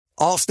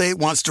Allstate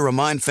wants to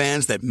remind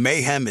fans that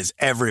mayhem is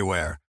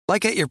everywhere,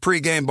 like at your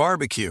pregame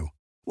barbecue.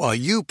 While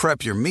you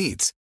prep your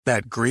meats,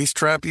 that grease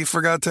trap you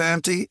forgot to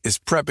empty is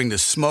prepping to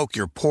smoke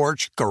your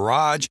porch,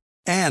 garage,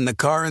 and the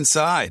car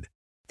inside.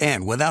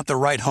 And without the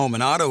right home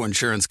and auto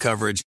insurance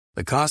coverage,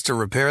 the cost to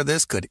repair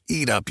this could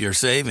eat up your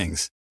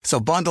savings. So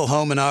bundle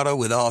home and auto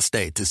with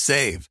Allstate to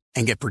save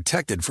and get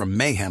protected from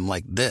mayhem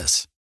like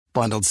this.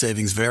 Bundled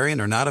savings vary and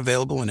are not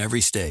available in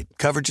every state.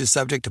 Coverage is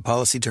subject to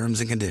policy terms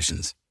and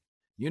conditions.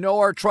 You know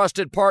our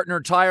trusted partner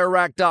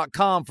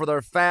TireRack.com for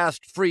their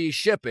fast, free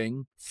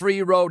shipping,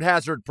 free road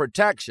hazard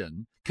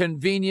protection,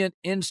 convenient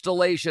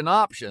installation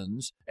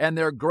options, and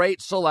their great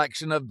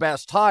selection of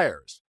best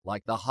tires,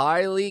 like the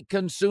highly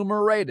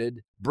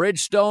consumer-rated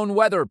Bridgestone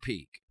Weather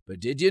Peak. But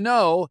did you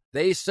know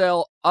they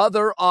sell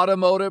other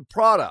automotive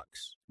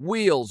products?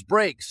 Wheels,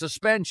 brakes,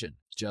 suspension,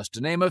 just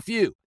to name a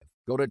few.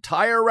 Go to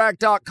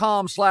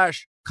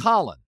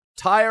TireRack.com/Colin.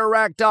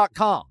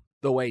 TireRack.com,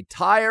 the way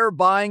tire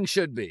buying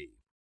should be.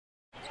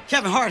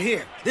 Kevin Hart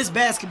here. This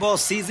basketball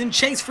season,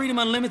 Chase Freedom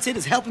Unlimited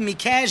is helping me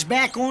cash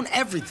back on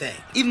everything,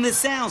 even the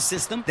sound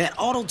system that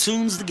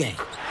auto-tunes the game.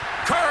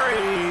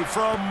 Curry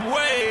from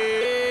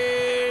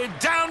way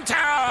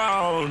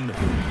downtown.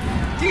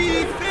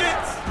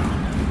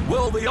 Defense!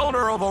 Will the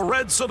owner of a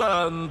red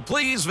sedan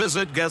please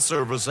visit guest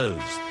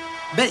services?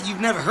 Bet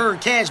you've never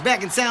heard cash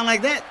back and sound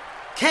like that.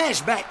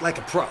 Cash back like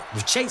a pro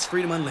with Chase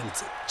Freedom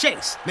Unlimited.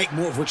 Chase, make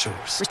more of what's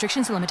yours.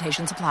 Restrictions and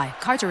limitations apply.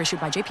 Cards are issued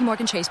by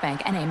JPMorgan Chase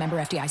Bank and a member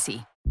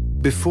FDIC.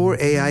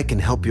 Before AI can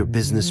help your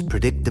business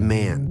predict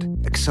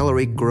demand,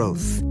 accelerate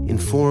growth,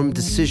 inform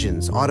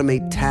decisions,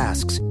 automate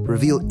tasks,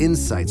 reveal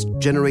insights,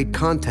 generate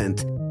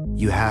content,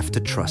 you have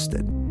to trust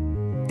it.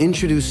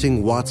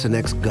 Introducing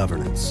watsonx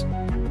Governance,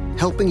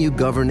 helping you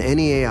govern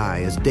any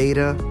AI as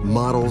data,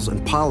 models,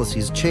 and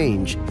policies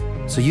change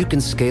so you can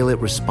scale it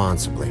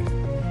responsibly.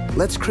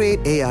 Let's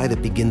create AI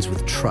that begins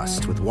with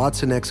trust with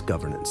watsonx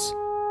Governance.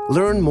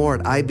 Learn more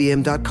at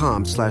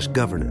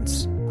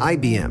ibm.com/governance.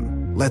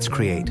 IBM. Let's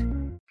create.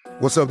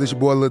 What's up, this your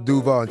boy Lil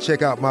Duval, and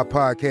check out my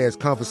podcast,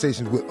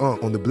 Conversations with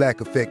Unc, on the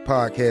Black Effect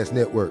Podcast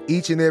Network.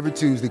 Each and every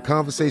Tuesday,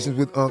 Conversations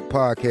with Unc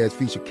podcast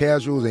feature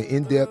casual and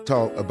in-depth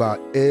talk about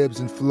ebbs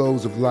and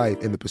flows of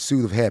life and the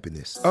pursuit of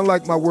happiness.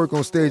 Unlike my work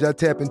on stage, I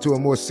tap into a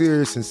more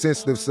serious and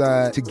sensitive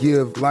side to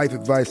give life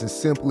advice and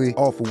simply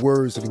offer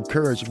words of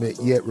encouragement,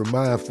 yet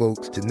remind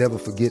folks to never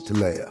forget to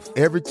laugh.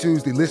 Every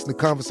Tuesday, listen to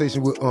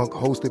Conversation with Unc,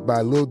 hosted by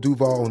Lil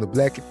Duval on the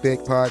Black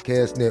Effect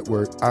Podcast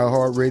Network,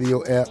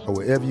 iHeartRadio app, or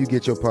wherever you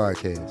get your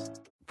podcasts.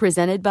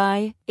 Presented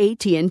by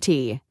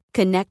AT&T.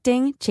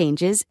 Connecting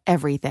changes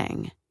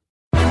everything.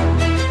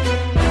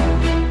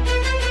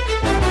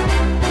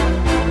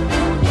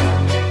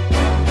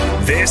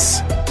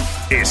 This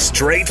is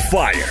Straight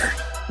Fire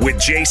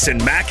with Jason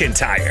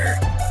McIntyre.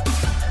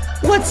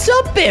 What's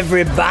up,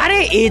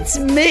 everybody? It's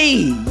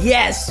me.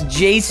 Yes,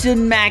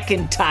 Jason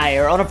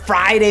McIntyre on a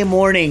Friday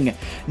morning,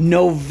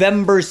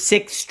 November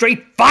 6th.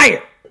 Straight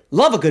Fire.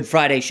 Love a good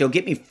Friday show.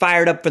 Get me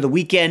fired up for the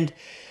weekend.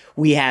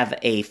 We have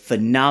a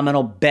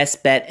phenomenal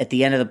best bet at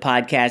the end of the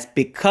podcast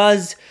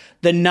because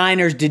the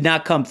Niners did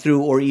not come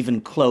through or even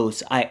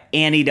close. I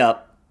anteed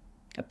up.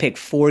 I picked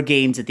 4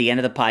 games at the end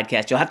of the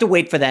podcast. You'll have to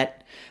wait for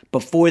that.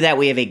 Before that,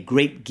 we have a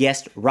great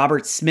guest,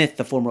 Robert Smith,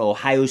 the former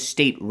Ohio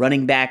State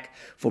running back,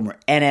 former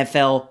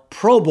NFL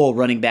Pro Bowl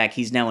running back.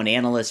 He's now an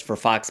analyst for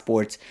Fox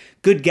Sports.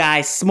 Good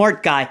guy,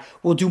 smart guy.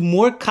 We'll do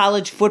more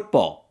college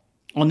football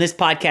on this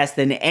podcast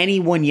than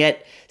anyone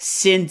yet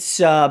since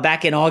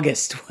back in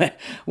August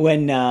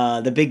when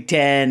the Big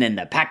Ten and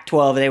the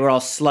Pac-12, they were all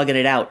slugging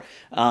it out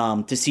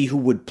to see who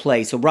would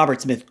play. So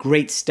Robert Smith,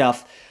 great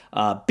stuff.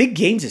 Big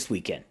games this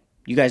weekend.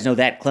 You guys know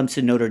that.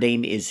 Clemson, Notre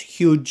Dame is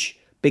huge.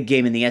 Big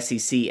game in the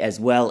SEC as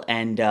well.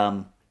 And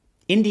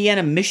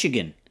Indiana,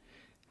 Michigan,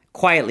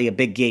 quietly a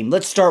big game.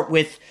 Let's start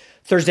with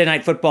Thursday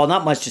Night Football.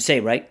 Not much to say,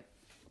 right?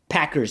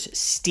 Packers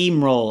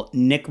steamroll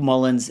Nick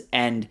Mullins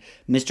and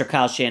Mr.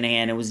 Kyle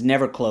Shanahan. It was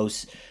never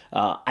close.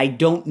 I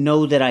don't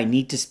know that I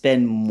need to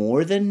spend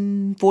more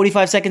than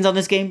 45 seconds on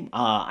this game.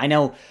 I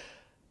know.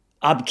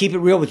 I'll keep it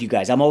real with you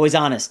guys. I'm always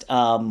honest.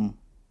 I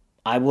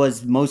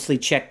was mostly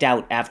checked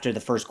out after the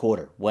first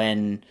quarter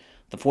when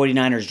the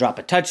 49ers drop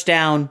a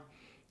touchdown.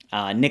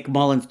 Nick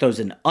Mullins throws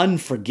an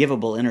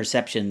unforgivable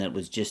interception that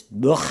was just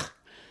ugh.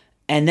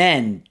 And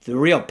then the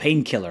real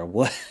painkiller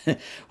was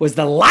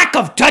the lack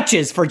of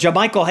touches for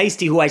JaMycal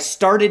Hasty, who I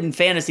started in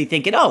fantasy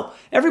thinking, oh,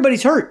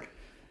 everybody's hurt.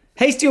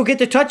 Hasty will get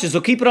the touches.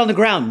 He'll keep it on the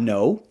ground.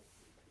 No.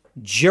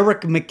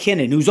 Jerick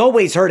McKinnon, who's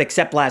always hurt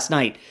except last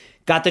night,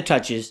 got the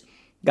touches,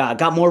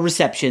 got more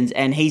receptions,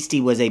 and Hasty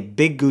was a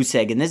big goose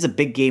egg. And this is a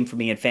big game for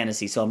me in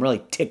fantasy, so I'm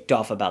really ticked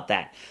off about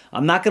that.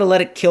 I'm not going to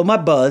let it kill my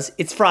buzz.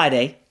 It's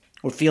Friday.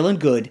 We're feeling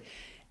good.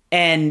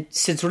 And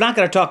since we're not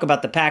going to talk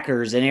about the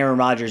Packers and Aaron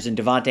Rodgers and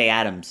Davante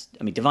Adams,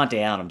 I mean, Davante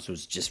Adams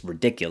was just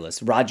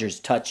ridiculous. Rodgers'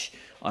 touch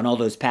on all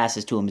those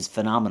passes to him is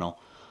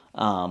phenomenal.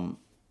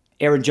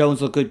 Aaron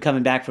Jones looked good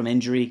coming back from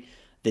injury.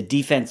 The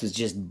defense was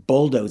just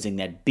bulldozing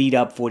that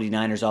beat-up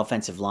 49ers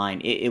offensive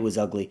line. It was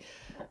ugly.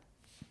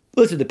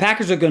 Listen, the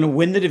Packers are going to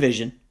win the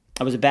division.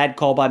 That was a bad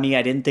call by me.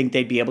 I didn't think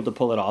they'd be able to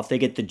pull it off. They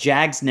get the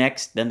Jags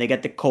next, then they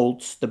get the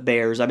Colts, the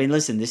Bears. I mean,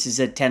 listen, this is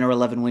a 10 or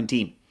 11 win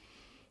team.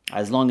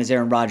 As long as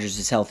Aaron Rodgers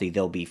is healthy,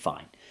 they'll be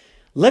fine.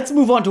 Let's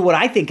move on to what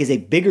I think is a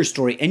bigger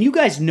story. And you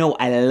guys know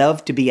I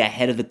love to be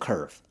ahead of the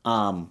curve.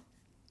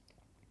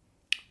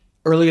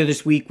 Earlier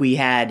this week, we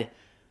had,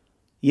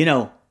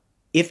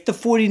 if the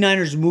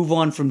 49ers move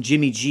on from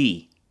Jimmy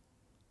G,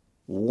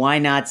 why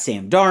not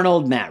Sam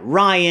Darnold, Matt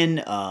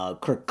Ryan,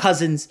 Kirk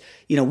Cousins?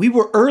 We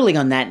were early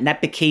on that, and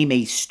that became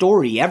a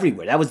story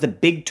everywhere. That was the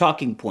big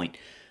talking point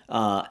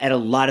at a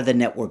lot of the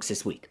networks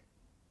this week.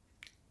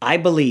 I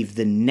believe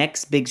the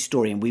next big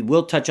story, and we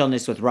will touch on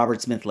this with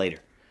Robert Smith later,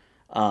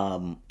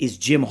 is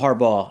Jim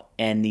Harbaugh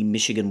and the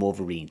Michigan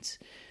Wolverines.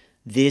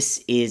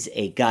 This is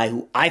a guy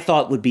who I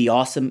thought would be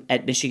awesome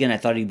at Michigan. I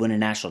thought he'd win a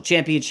national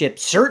championship,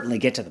 certainly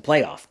get to the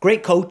playoff.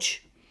 Great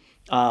coach.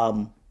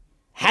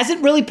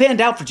 Hasn't really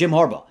panned out for Jim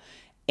Harbaugh.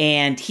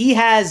 And he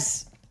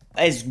has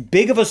as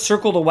big of a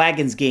circle the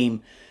wagons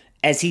game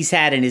as he's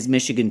had in his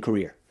Michigan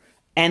career.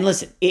 And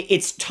listen,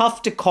 it's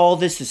tough to call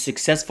this a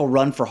successful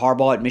run for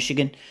Harbaugh at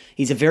Michigan.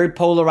 He's a very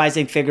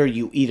polarizing figure.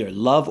 You either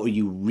love or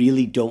you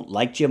really don't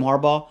like Jim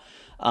Harbaugh.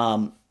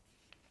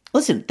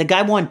 Listen, the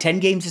guy won 10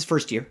 games his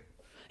first year.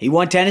 He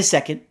won 10 his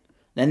second.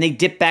 Then they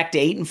dipped back to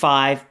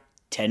 8-5,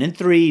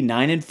 10-3,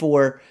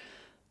 9-4.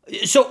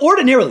 So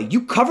ordinarily,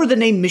 you cover the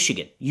name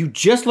Michigan. You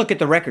just look at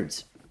the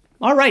records.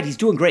 All right, he's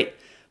doing great.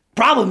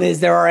 Problem is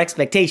there are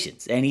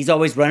expectations, and he's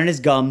always running his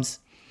gums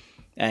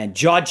and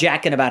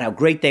jaw-jacking about how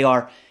great they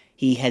are.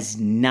 He has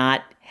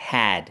not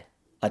had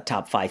a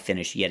top 5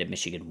 finish yet at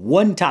Michigan.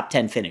 One top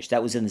 10 finish.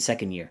 That was in the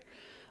second year.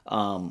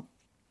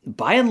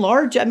 By and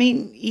large, I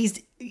mean,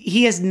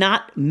 he has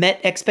not met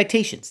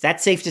expectations.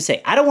 That's safe to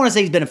say. I don't want to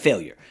say he's been a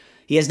failure.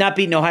 He has not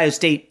beaten Ohio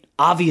State.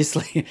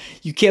 Obviously,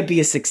 you can't be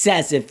a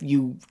success if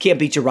you can't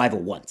beat your rival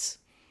once.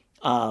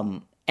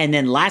 And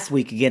then last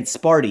week against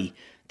Sparty,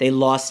 they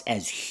lost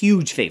as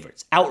huge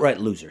favorites, outright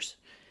losers.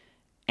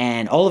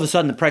 And all of a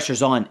sudden the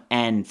pressure's on.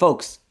 And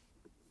folks,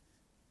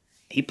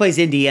 he plays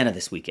Indiana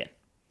this weekend.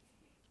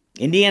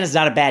 Indiana's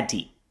not a bad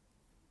team.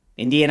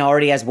 Indiana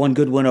already has one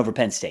good win over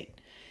Penn State.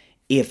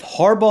 If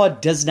Harbaugh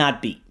does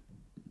not beat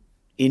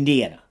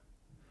Indiana,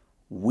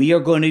 we are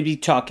going to be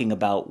talking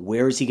about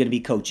where is he going to be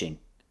coaching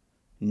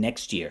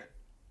next year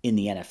in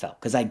the NFL.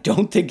 Because I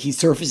don't think he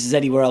surfaces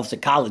anywhere else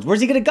at college.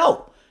 Where's he going to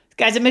go? The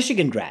guy's a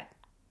Michigan grad.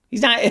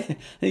 He's not,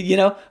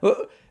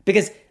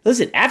 because,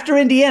 listen, after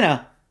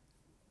Indiana,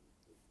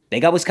 they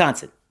got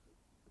Wisconsin.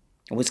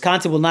 And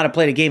Wisconsin will not have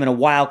played a game in a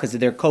while because of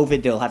their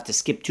COVID. They'll have to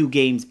skip 2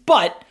 games.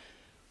 But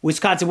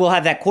Wisconsin will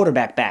have that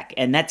quarterback back.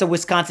 And that's a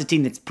Wisconsin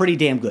team that's pretty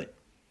damn good.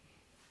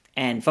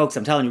 And, folks,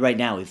 I'm telling you right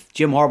now, if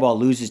Jim Harbaugh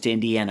loses to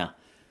Indiana,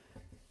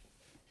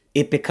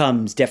 it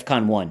becomes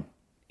DEFCON 1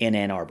 in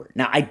Ann Arbor.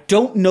 Now, I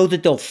don't know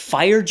that they'll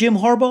fire Jim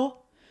Harbaugh,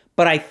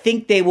 but I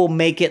think they will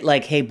make it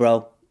like, hey,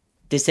 bro,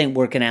 this ain't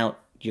working out.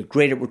 You're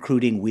great at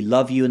recruiting. We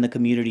love you in the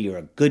community. You're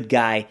a good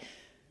guy.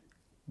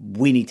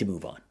 We need to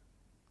move on.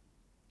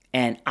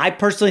 And I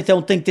personally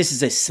don't think this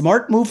is a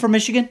smart move for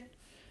Michigan.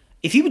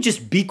 If he would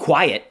just be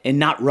quiet and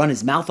not run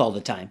his mouth all the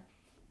time,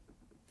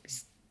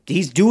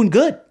 he's doing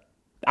good.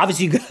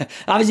 Obviously, you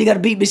got to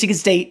beat Michigan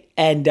State,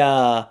 and you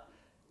got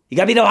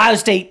to beat Ohio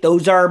State.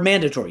 Those are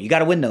mandatory. You got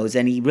to win those,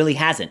 and he really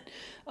hasn't.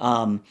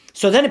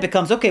 So then it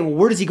becomes, okay, well,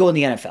 where does he go in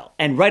the NFL?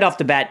 And right off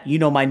the bat,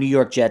 my New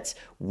York Jets,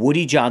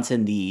 Woody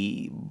Johnson,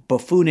 the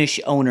buffoonish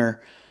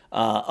owner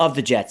of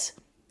the Jets,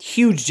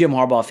 huge Jim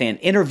Harbaugh fan,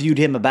 interviewed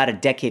him about a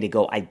decade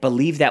ago. I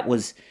believe that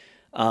was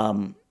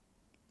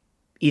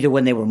either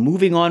when they were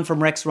moving on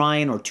from Rex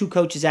Ryan or 2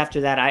 coaches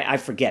after that. I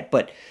forget.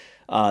 But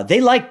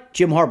they like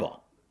Jim Harbaugh.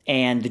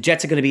 And the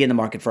Jets are going to be in the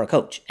market for a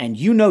coach. And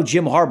Jim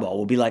Harbaugh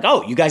will be like,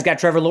 oh, you guys got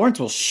Trevor Lawrence?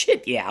 Well,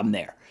 shit, yeah, I'm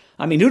there.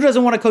 I mean, who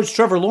doesn't want to coach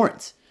Trevor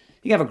Lawrence?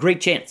 You have a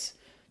great chance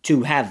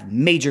to have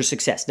major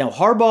success. Now,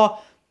 Harbaugh,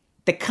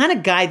 the kind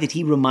of guy that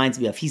he reminds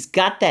me of, he's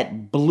got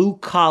that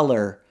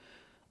blue-collar,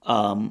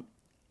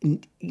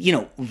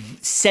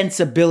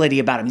 sensibility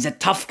about him. He's a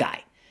tough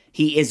guy.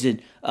 He's a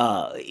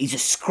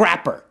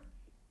scrapper.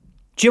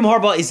 Jim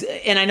Harbaugh is,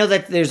 and I know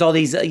that there's all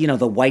these,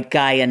 the white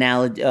guy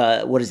analogy,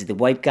 the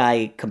white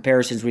guy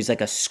comparisons where he's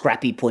like a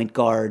scrappy point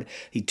guard,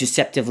 he's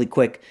deceptively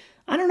quick.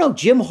 I don't know,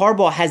 Jim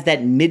Harbaugh has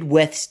that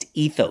Midwest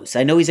ethos.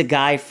 I know he's a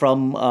guy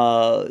from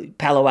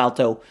Palo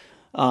Alto,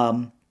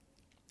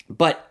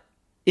 but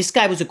this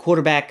guy was a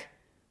quarterback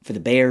for the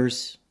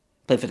Bears,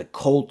 played for the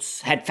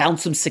Colts, had found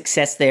some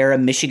success there, a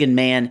Michigan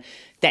man,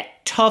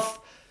 that tough,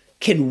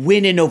 can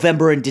win in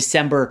November and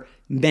December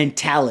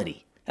mentality.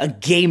 A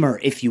gamer,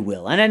 if you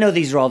will. And I know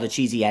these are all the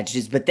cheesy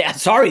adjectives, but they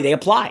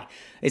apply.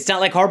 It's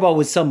not like Harbaugh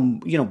was some,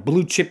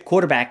 blue chip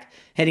quarterback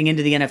heading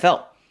into the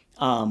NFL.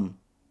 And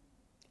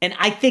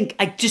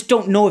I just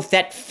don't know if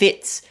that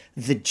fits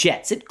the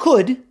Jets. It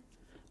could,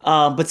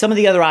 but some of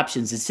the other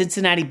options, the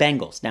Cincinnati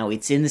Bengals. Now,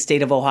 it's in the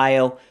state of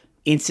Ohio.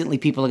 Instantly,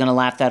 people are going to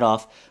laugh that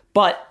off.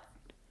 But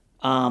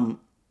I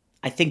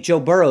think Joe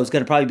Burrow is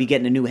going to probably be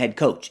getting a new head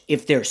coach.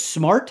 If they're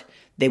smart,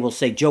 they will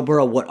say, Joe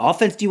Burrow, what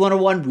offense do you want to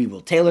run? We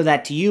will tailor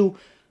that to you.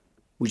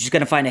 We're just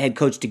going to find a head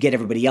coach to get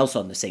everybody else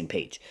on the same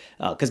page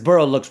because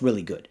Burrow looks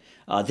really good.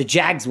 The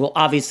Jags will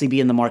obviously be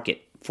in the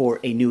market for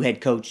a new head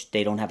coach.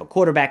 They don't have a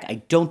quarterback.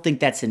 I don't think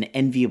that's an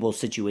enviable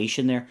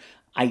situation there.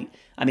 I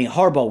mean,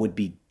 Harbaugh would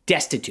be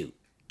destitute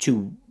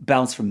to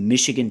bounce from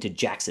Michigan to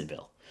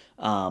Jacksonville.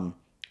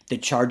 The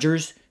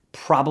Chargers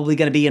probably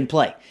going to be in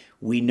play.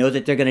 We know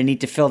that they're going to need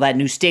to fill that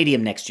new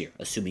stadium next year,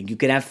 assuming you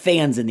can have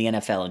fans in the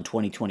NFL in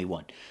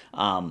 2021.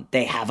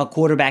 They have a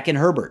quarterback in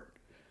Herbert.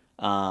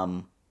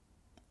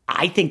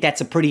 I think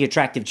that's a pretty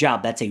attractive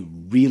job. That's a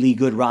really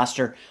good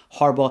roster.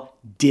 Harbaugh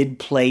did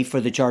play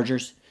for the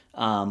Chargers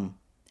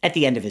at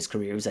the end of his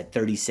career. He was like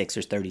 36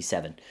 or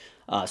 37.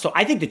 So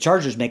I think the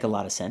Chargers make a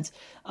lot of sense.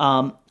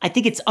 I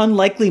think it's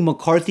unlikely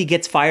McCarthy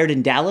gets fired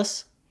in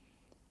Dallas.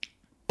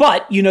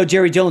 But,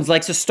 Jerry Jones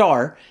likes a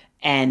star.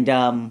 And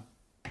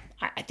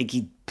I think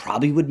he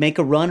probably would make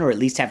a run or at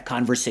least have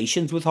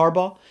conversations with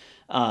Harbaugh.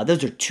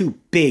 Those are two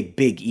big,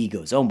 big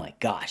egos. Oh, my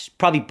gosh.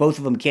 Probably both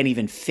of them can't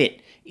even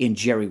fit in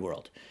Jerry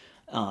world.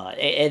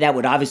 And that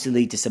would obviously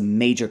lead to some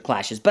major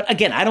clashes. But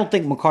again, I don't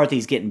think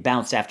McCarthy's getting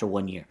bounced after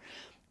 1 year.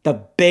 The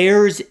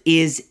Bears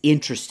is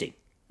interesting,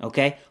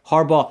 okay?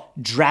 Harbaugh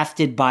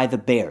drafted by the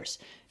Bears.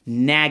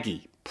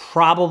 Nagy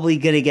probably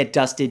going to get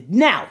dusted.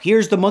 Now,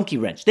 here's the monkey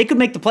wrench. They could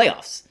make the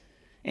playoffs.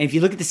 And if you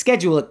look at the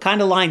schedule, it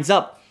kind of lines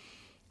up.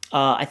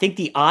 I think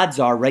the odds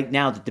are right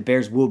now that the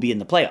Bears will be in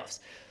the playoffs.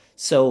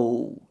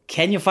 So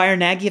can you fire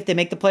Nagy if they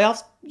make the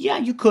playoffs? Yeah,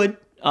 you could.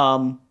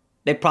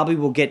 They probably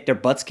will get their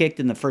butts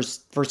kicked in the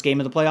first game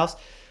of the playoffs.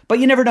 But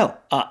you never know.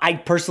 I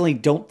personally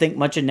don't think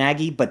much of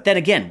Nagy. But then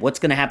again, what's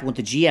going to happen with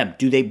the GM?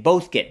 Do they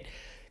both get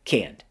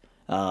canned?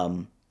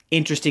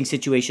 Interesting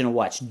situation to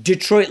watch.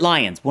 Detroit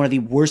Lions, one of the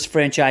worst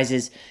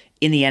franchises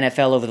in the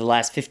NFL over the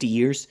last 50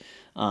 years.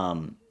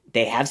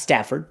 They have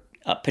Stafford.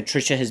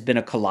 Patricia has been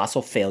a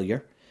colossal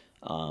failure.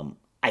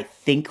 I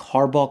think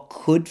Harbaugh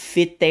could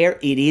fit there.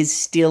 It is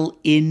still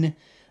in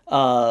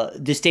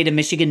the state of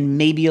Michigan,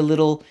 maybe a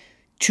little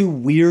too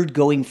weird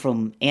going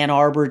from Ann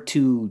Arbor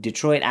to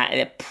Detroit.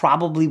 It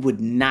probably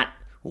would not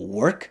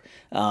work.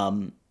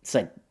 It's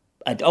like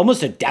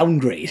almost a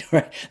downgrade.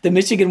 Right? The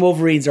Michigan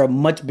Wolverines are a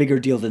much bigger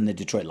deal than the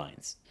Detroit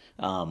Lions.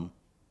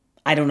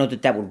 I don't know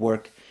that would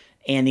work.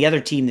 And the other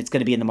team that's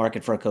going to be in the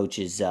market for a coach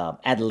is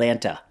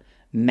Atlanta.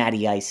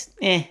 Matty Ice.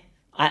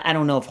 I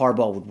don't know if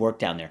Harbaugh would work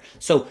down there.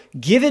 So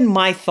given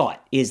my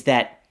thought is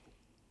that,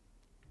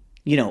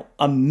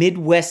 a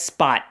Midwest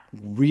spot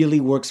really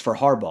works for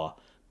Harbaugh,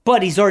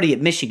 but he's already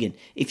at Michigan.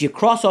 If you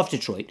cross off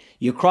Detroit,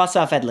 you cross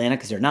off Atlanta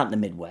because they're not in the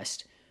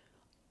Midwest.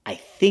 I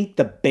think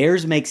the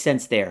Bears make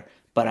sense there,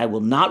 but I will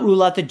not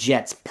rule out the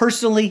Jets.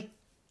 Personally,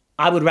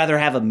 I would rather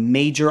have a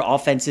major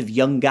offensive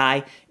young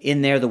guy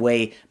in there the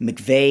way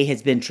McVay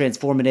has been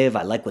transformative.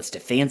 I like what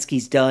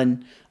Stefanski's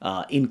done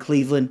in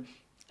Cleveland.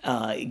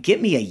 Get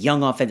me a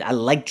young offense. I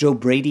like Joe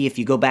Brady. If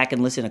you go back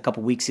and listen a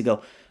couple weeks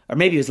ago, or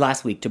maybe it was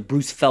last week, to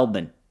Bruce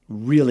Feldman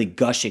really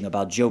gushing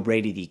about Joe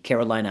Brady, the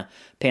Carolina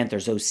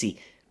Panthers OC.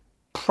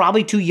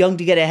 Probably too young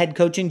to get a head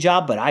coaching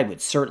job, but I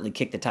would certainly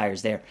kick the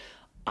tires there.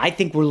 I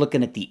think we're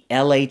looking at the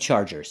LA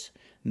Chargers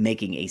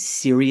making a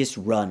serious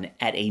run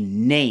at a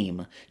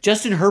name.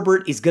 Justin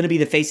Herbert is going to be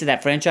the face of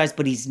that franchise,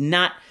 but he's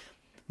not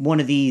one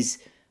of these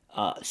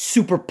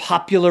super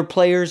popular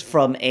players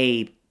from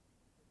a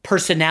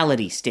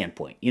personality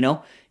standpoint.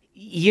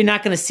 You're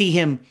not going to see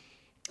him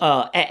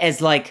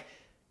as like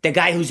the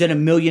guy who's in a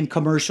million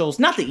commercials.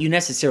 Not that you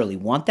necessarily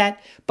want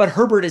that, but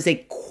Herbert is a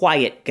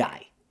quiet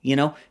guy.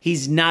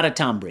 He's not a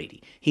Tom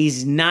Brady.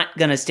 He's not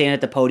going to stand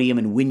at the podium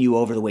and win you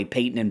over the way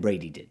Peyton and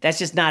Brady did. That's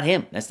just not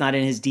him. That's not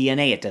in his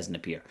DNA, it doesn't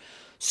appear.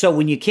 So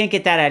when you can't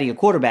get that out of your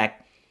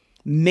quarterback,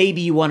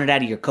 maybe you want it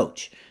out of your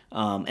coach.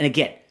 And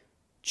again,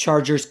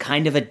 Chargers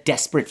kind of a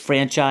desperate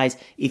franchise.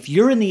 If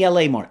you're in the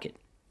LA market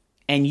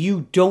and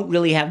you don't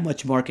really have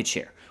much market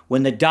share,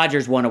 when the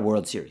Dodgers won a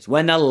World Series,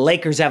 when the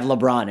Lakers have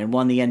LeBron and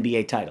won the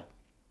NBA title,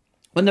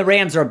 when the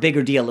Rams are a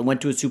bigger deal and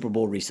went to a Super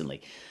Bowl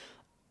recently,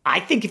 I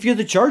think if you're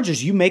the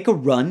Chargers, you make a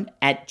run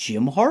at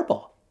Jim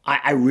Harbaugh.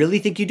 I really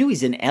think you do.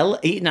 He's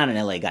not an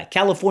LA guy,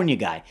 California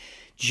guy.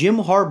 Jim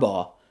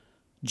Harbaugh,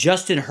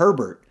 Justin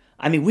Herbert.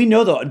 I mean, we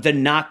know the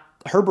knock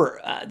Harbaugh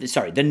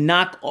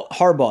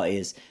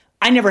is,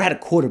 I never had a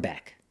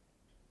quarterback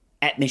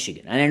at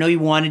Michigan. And I know he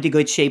wanted to go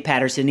at Shea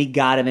Patterson. He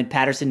got him, and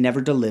Patterson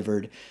never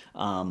delivered.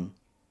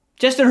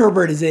 Justin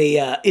Herbert is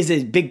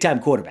a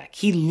big-time quarterback.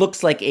 He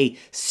looks like a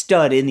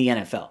stud in the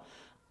NFL.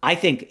 I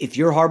think if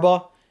you're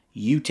Harbaugh,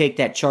 you take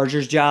that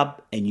Chargers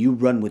job and you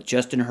run with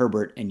Justin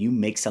Herbert and you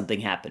make something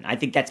happen. I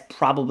think that's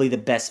probably the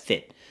best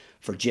fit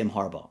for Jim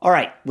Harbaugh. All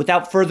right,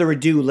 without further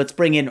ado, let's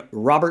bring in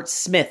Robert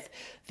Smith,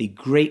 the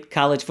great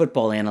college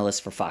football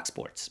analyst for Fox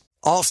Sports.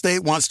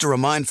 Allstate wants to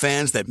remind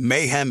fans that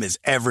mayhem is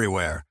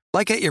everywhere,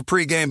 like at your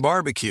pregame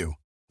barbecue.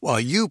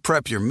 While you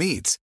prep your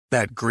meats,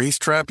 that grease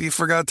trap you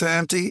forgot to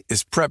empty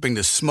is prepping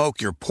to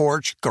smoke your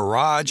porch,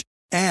 garage,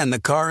 and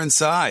the car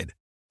inside.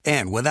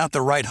 And without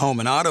the right home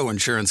and auto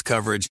insurance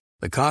coverage,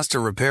 the cost to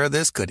repair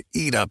this could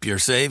eat up your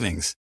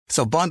savings.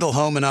 So bundle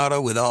home and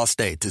auto with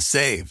Allstate to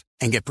save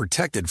and get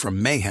protected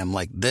from mayhem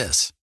like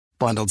this.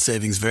 Bundled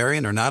savings vary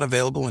and are not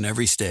available in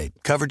every state.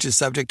 Coverage is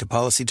subject to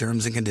policy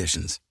terms and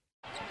conditions.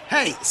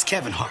 Hey, it's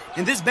Kevin Hart.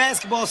 And this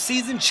basketball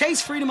season,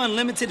 Chase Freedom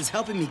Unlimited is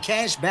helping me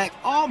cash back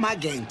all my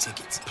game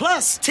tickets.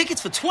 Plus,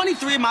 tickets for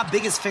 23 of my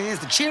biggest fans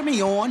to cheer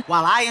me on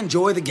while I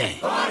enjoy the game.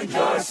 Find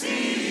your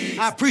seats.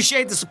 I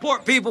appreciate the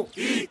support, people.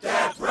 Eat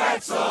that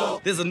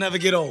pretzel. This'll never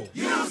get old.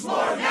 Use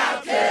more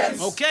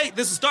napkins. Okay,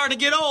 this is starting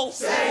to get old.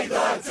 Say the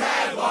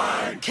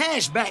tagline.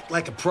 Cash back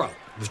like a pro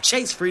with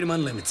Chase Freedom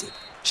Unlimited.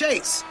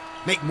 Chase,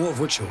 make more of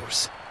what's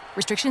yours.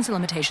 Restrictions and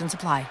limitations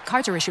apply.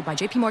 Cards are issued by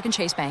JP Morgan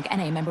Chase Bank,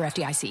 N.A., member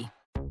FDIC.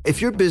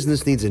 If your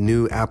business needs a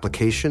new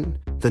application,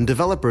 then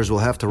developers will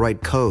have to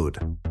write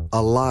code,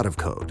 a lot of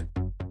code.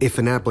 If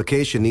an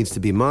application needs to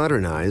be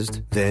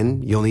modernized,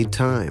 then you'll need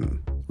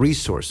time,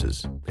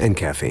 resources, and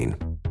caffeine.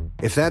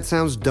 If that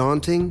sounds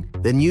daunting,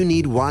 then you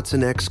need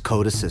Watson X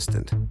Code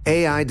Assistant,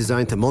 AI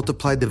designed to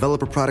multiply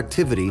developer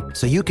productivity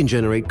so you can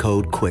generate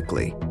code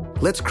quickly.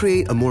 Let's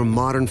create a more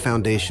modern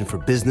foundation for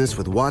business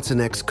with Watson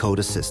X Code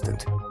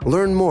Assistant.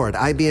 Learn more at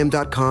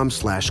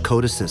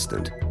ibm.com/code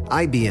assistant.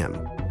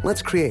 IBM.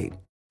 Let's create.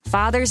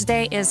 Father's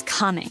Day is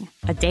coming,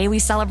 a day we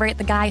celebrate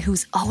the guy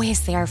who's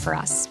always there for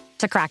us.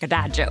 To crack a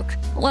dad joke.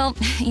 Well,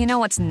 you know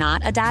what's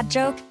not a dad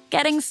joke?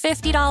 Getting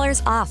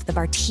 $50 off the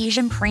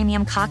Bartesian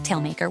Premium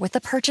Cocktail Maker with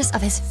the purchase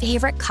of his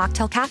favorite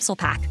cocktail capsule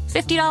pack.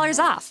 $50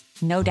 off.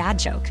 No dad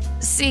joke.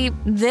 See,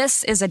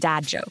 this is a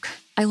dad joke.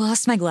 I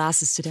lost my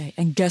glasses today,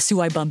 and guess who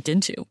I bumped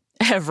into?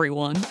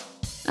 Everyone.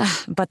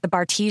 But the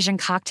Bartesian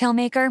Cocktail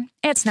Maker,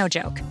 it's no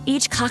joke.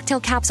 Each cocktail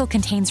capsule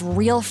contains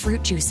real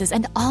fruit juices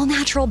and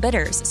all-natural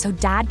bitters, so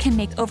Dad can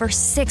make over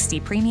 60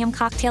 premium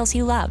cocktails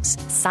he loves.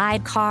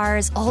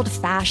 Sidecars, old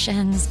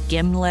fashions,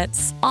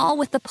 gimlets, all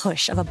with the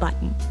push of a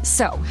button.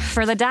 So,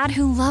 for the dad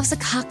who loves a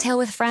cocktail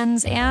with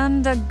friends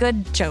and a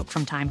good joke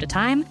from time to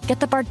time,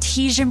 get the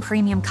Bartesian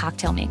Premium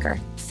Cocktail Maker.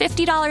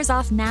 $50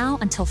 off now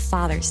until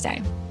Father's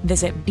Day.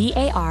 Visit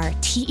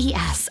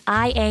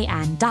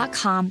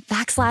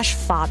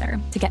BARTESIAN.com/father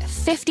to get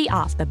 50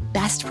 off the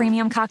best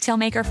premium cocktail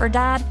maker for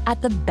dad at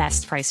the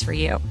best price for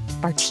you.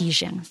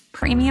 Bartesian.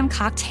 Premium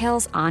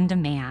cocktails on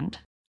demand.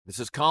 This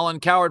is Colin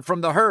Cowherd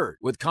from The Herd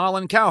with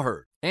Colin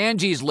Cowherd.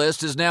 Angie's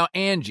List is now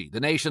Angie, the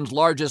nation's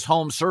largest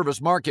home service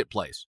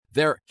marketplace.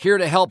 They're here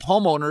to help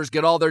homeowners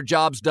get all their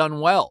jobs done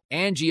well.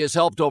 Angie has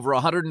helped over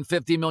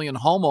 150 million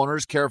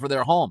homeowners care for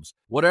their homes.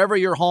 Whatever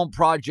your home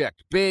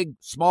project, big,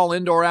 small,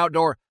 indoor,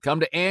 outdoor, come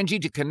to Angie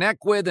to connect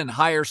with and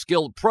hire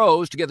skilled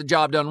pros to get the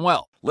job done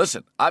well.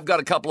 Listen, I've got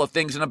a couple of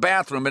things in a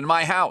bathroom in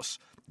my house.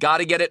 Got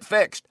to get it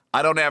fixed.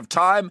 I don't have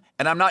time,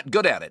 and I'm not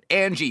good at it.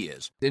 Angie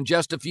is. In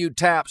just a few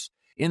taps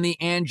in the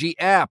Angie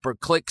app or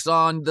clicks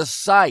on the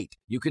site,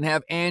 you can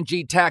have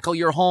Angie tackle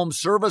your home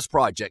service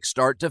project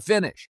start to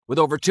finish. With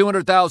over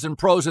 200,000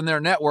 pros in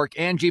their network,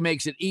 Angie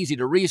makes it easy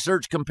to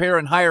research, compare,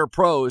 and hire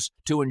pros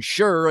to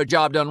ensure a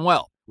job done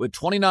well. With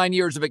 29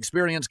 years of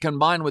experience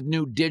combined with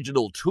new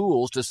digital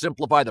tools to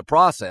simplify the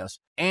process,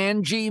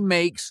 Angie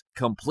makes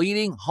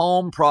completing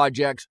home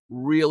projects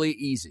really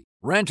easy.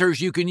 Renters,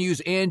 you can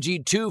use Angie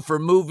too for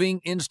moving,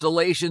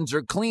 installations,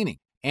 or cleaning.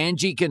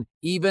 Angie can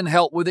even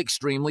help with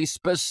extremely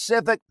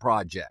specific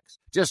projects.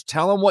 Just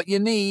tell them what you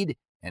need,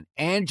 and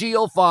Angie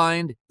will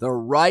find the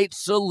right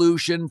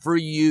solution for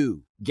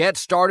you. Get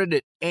started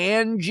at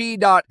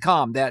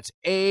Angie.com. That's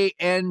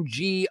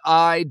ANGI.com,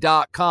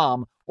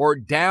 or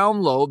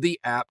download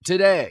the app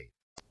today.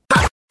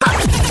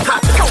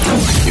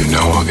 You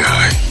know a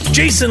guy.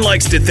 Jason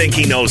likes to think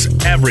he knows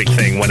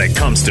everything when it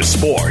comes to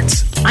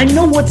sports. I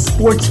know what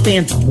sports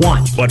fans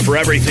want. But for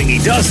everything he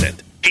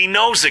doesn't, he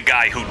knows a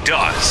guy who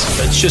does.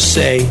 Let's just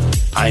say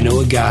I know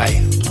a guy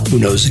who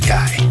knows a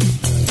guy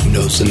who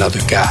knows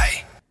another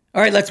guy.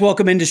 All right, let's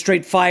welcome into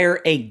Straight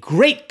Fire a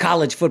great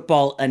college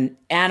football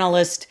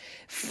analyst,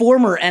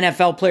 former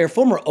NFL player,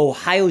 former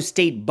Ohio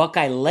State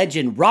Buckeye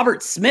legend,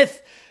 Robert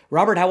Smith.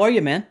 Robert, how are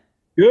you, man?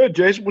 Good,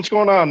 Jason. What's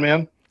going on,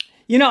 man?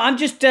 You know, I'm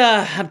just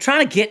I'm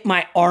trying to get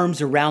my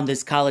arms around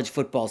this college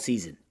football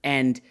season.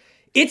 And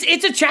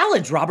it's a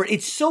challenge, Robert.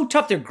 It's so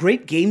tough. They're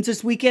great games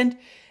this weekend.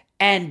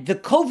 And the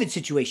COVID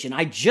situation,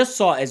 I just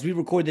saw, as we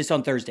record this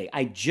on Thursday,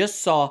 I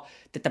just saw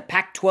that the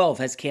Pac-12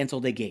 has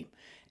canceled a game.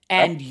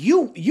 And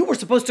you were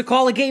supposed to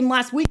call a game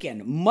last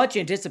weekend, much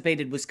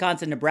anticipated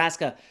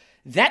Wisconsin-Nebraska.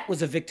 That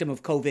was a victim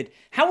of COVID.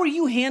 How are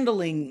you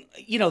handling,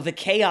 the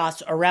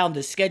chaos around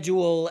the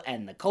schedule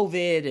and the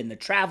COVID and the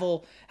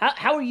travel?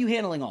 How are you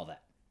handling all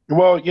that?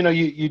 Well,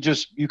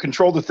 you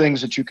control the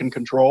things that you can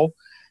control.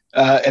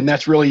 And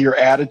that's really your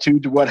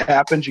attitude to what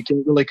happens. You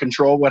can't really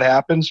control what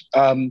happens.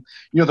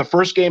 The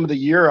first game of the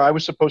year,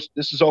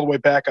 this is all the way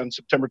back on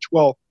September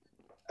 12th.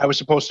 I was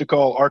supposed to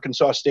call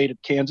Arkansas State at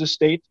Kansas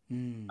State.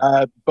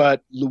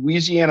 But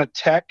Louisiana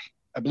Tech,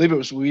 I believe it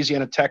was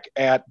Louisiana Tech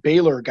at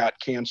Baylor, got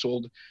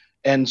canceled.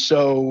 And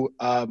so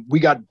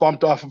we got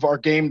bumped off of our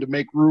game to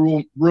make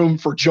room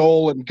for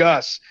Joel and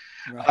Gus.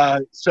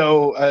 Right.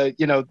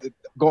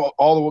 Going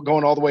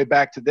all the way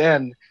back to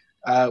then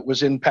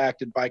was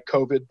impacted by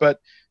COVID. But,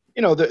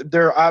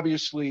 there are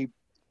obviously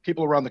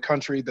people around the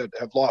country that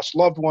have lost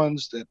loved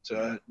ones,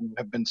 that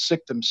have been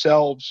sick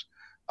themselves.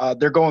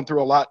 they're going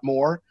through a lot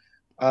more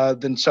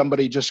than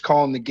somebody just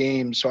calling the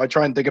game. So I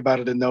try and think about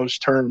it in those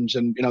terms.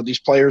 And, these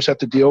players have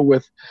to deal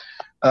with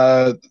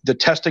the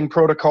testing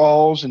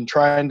protocols and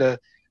trying to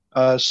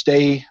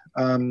stay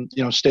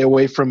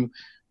away from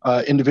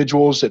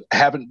individuals that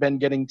haven't been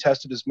getting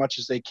tested as much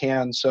as they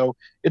can. So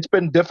it's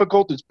been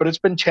difficult, but it's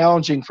been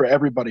challenging for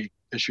everybody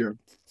this year.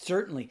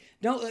 Certainly.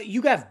 No,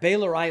 you have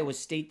Baylor, Iowa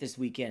State this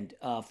weekend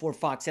for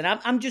Fox, and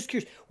I'm just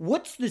curious,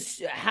 what's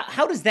this?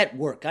 How does that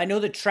work? I know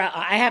that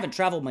I haven't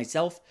traveled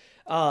myself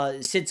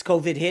since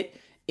COVID hit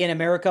in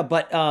America,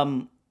 but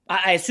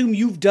I assume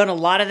you've done a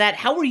lot of that.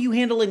 How are you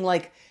handling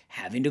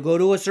having to go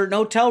to a certain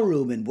hotel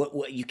room and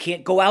what you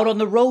can't go out on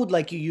the road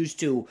like you used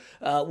to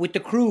with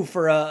the crew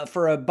for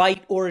a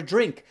bite or a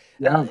drink?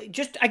 Yeah.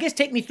 I guess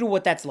take me through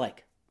what that's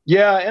like.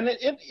 Yeah, and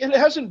it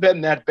hasn't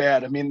been that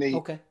bad. I mean,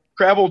 the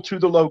travel to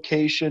the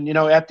location,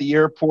 at the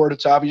airport,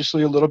 it's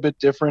obviously a little bit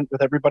different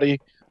with everybody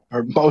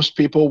or most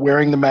people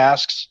wearing the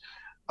masks.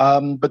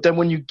 But then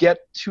when you get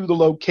to the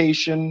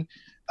location,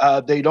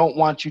 they don't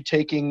want you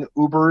taking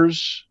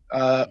Ubers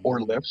or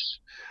Lyfts.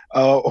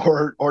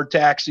 Or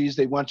taxis.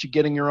 They want you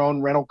getting your own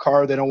rental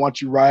car. They don't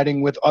want you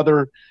riding with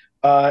other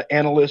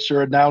analysts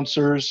or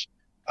announcers.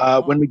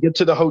 When we get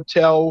to the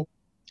hotel,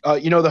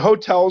 the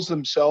hotels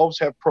themselves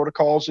have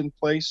protocols in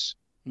place.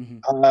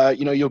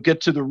 Mm-hmm. You'll get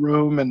to the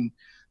room and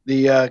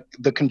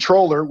the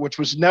controller, which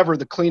was never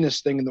the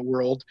cleanest thing in the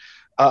world,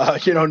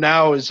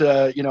 now is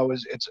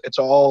it's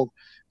all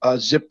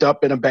zipped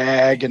up in a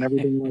bag and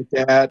everything like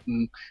that.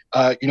 And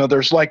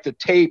there's the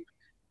tape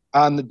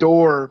on the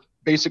door,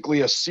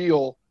 basically a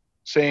seal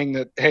saying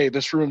that, hey,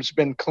 this room's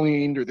been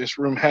cleaned or this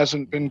room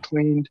hasn't been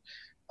cleaned.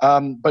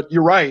 But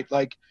you're right.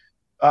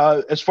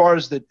 As far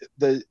as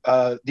the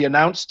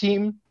announce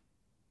team,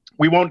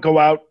 we won't go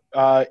out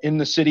in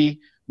the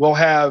city. We'll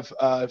have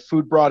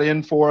food brought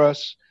in for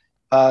us.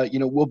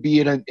 We'll be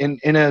in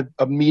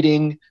a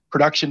meeting,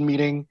 production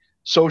meeting,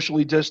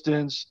 socially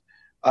distanced.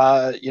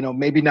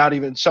 Maybe not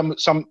even some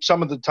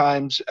of the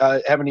times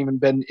haven't even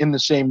been in the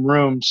same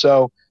room.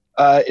 So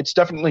it's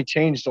definitely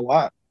changed a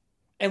lot.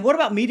 And what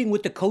about meeting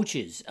with the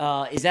coaches?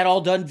 Is that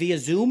all done via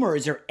Zoom or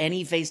is there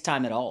any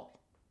FaceTime at all?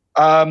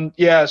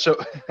 Yeah, so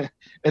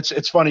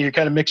it's funny. You're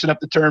kind of mixing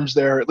up the terms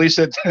there. At least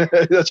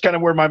that's kind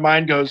of where my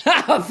mind goes.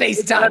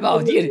 FaceTime.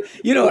 Oh,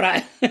 you know what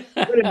I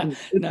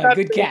 – no,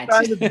 good catch.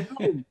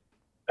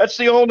 That's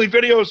the only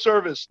video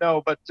service.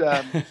 No, but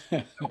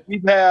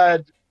we've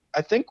had –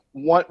 I think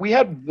we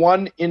had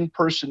one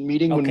in-person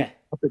meeting when we were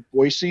up at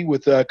Boise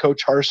with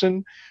Coach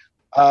Harsin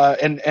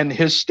and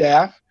his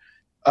staff.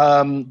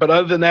 But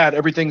other than that,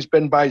 everything's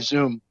been by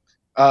Zoom.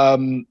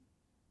 And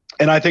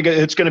I think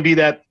it's going to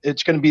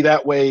be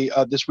that way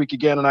this week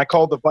again. And I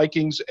called the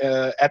Vikings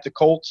at the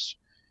Colts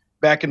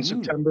back in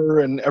September,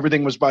 and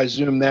everything was by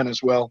Zoom then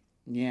as well.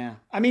 Yeah.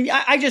 I mean,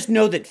 I just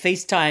know that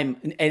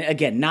FaceTime, and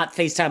again, not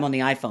FaceTime on the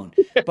iPhone,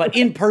 but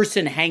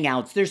in-person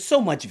hangouts, there's so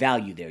much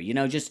value there,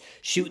 just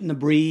shooting the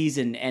breeze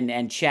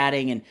and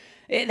chatting, and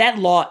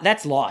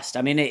that's lost.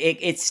 I mean,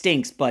 it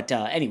stinks, but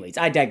anyways,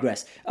 I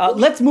digress.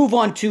 Let's move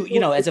on to,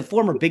 as a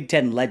former Big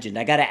Ten legend,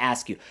 I got to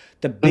ask you,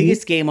 the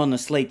biggest game on the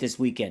slate this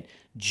weekend,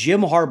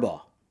 Jim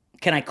Harbaugh.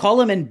 Can I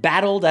call him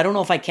embattled? I don't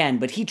know if I can,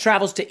 but he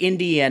travels to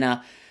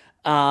Indiana.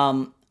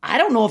 I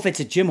don't know if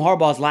it's a Jim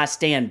Harbaugh's last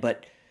stand,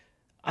 but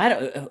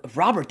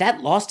Robert,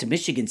 that loss to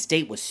Michigan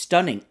State was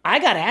stunning. I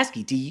got to ask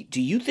you,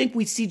 do you think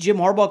we see Jim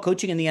Harbaugh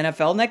coaching in the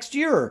NFL next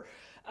year? Or,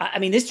 I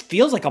mean, this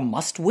feels like a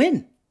must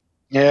win.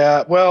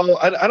 Yeah, well,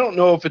 I don't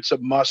know if it's a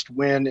must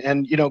win.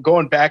 And,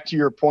 going back to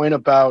your point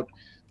about,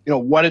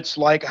 what it's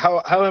like,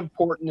 how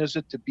important is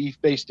it to be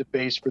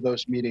face-to-face for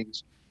those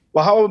meetings?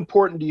 Well, how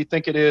important do you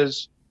think it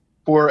is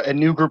for a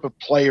new group of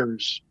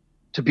players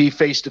to be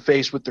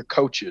face-to-face with their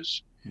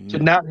coaches, to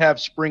not have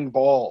spring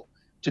ball,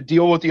 to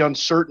deal with the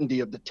uncertainty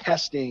of the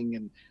testing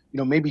and,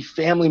 maybe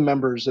family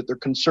members that they're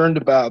concerned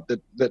about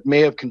that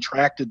may have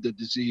contracted the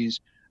disease?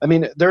 I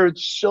mean, there are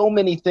so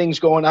many things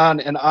going on.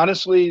 And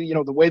honestly,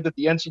 the way that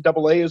the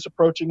NCAA is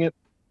approaching it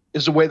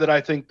is the way that I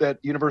think that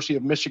University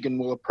of Michigan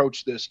will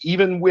approach this,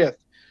 even with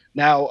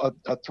now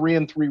a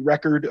 3-3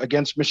 record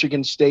against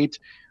Michigan State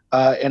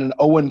and an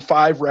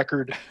 0-5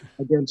 record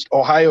against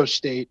Ohio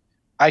State.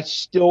 I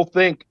still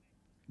think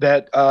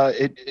that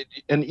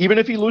and even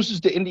if he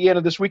loses to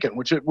Indiana this weekend,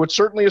 which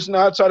certainly isn't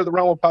outside of the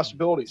realm of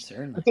possibilities,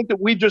 certainly. I think that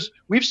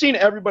we've seen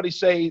everybody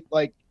say,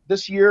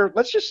 this year,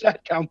 let's just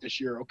not count this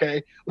year,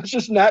 okay? Let's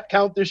just not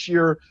count this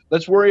year.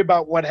 Let's worry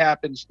about what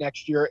happens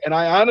next year. And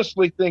I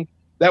honestly think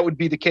that would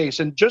be the case.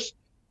 And just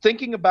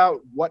thinking about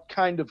what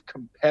kind of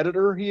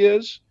competitor he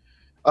is,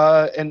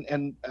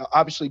 and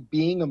obviously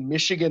being a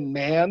Michigan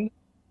man,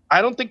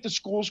 I don't think the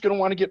school's going to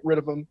want to get rid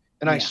of him.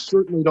 And I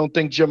certainly don't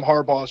think Jim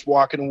Harbaugh is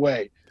walking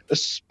away,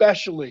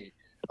 especially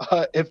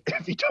if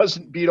he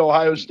doesn't beat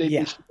Ohio State.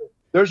 Yeah.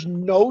 There's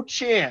no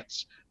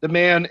chance the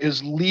man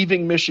is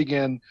leaving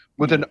Michigan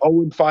with an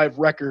 0-5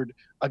 record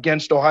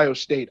against Ohio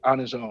State on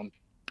his own.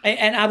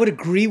 And I would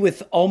agree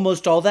with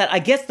almost all that. I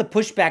guess the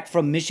pushback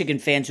from Michigan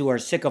fans who are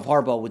sick of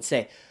Harbaugh would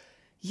say,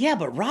 Yeah,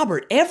 but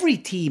Robert, every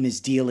team is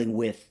dealing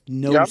with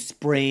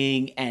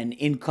spring and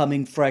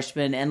incoming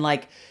freshmen, and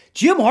like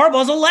Jim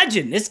Harbaugh's a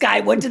legend. This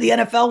guy went to the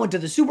NFL, went to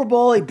the Super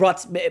Bowl. He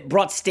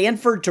brought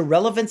Stanford to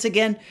relevance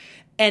again,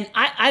 and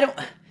I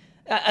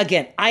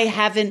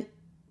haven't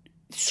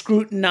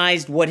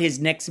scrutinized what his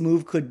next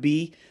move could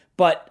be,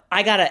 but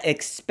I gotta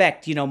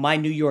expect, my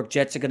New York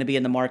Jets are going to be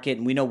in the market,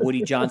 and we know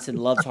Woody Johnson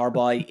loves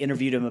Harbaugh. I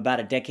interviewed him about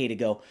a decade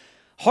ago.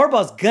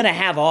 Harbaugh's going to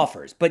have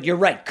offers, but you're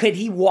right. Could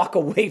he walk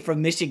away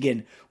from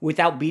Michigan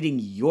without beating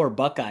your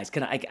Buckeyes?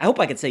 I hope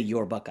I can say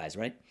your Buckeyes,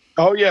 right?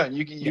 Oh, yeah,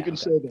 you can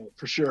say that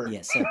for sure.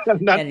 Yes. Yeah,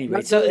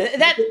 not so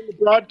that the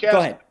broadcast, go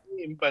ahead.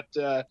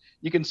 But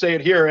you can say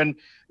it here. And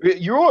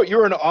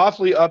you're an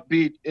awfully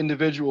upbeat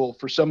individual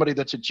for somebody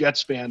that's a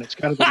Jets fan. It's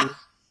kind of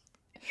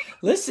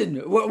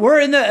Listen, we're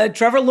in the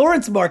Trevor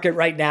Lawrence market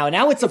right now.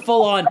 Now it's a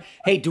full-on,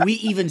 hey, do we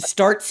even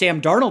start Sam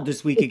Darnold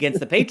this week against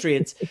the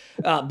Patriots?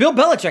 Bill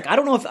Belichick, I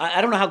don't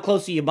know how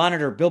closely you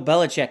monitor Bill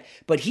Belichick,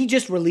 but he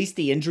just released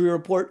the injury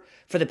report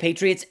for the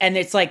Patriots, and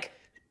it's like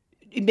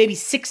maybe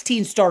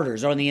 16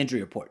 starters are on the injury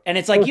report. And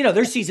it's like,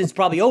 their season's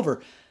probably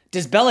over.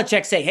 Does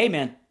Belichick say, hey,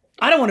 man,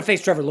 I don't want to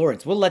face Trevor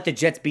Lawrence. We'll let the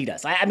Jets beat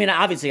us. I mean,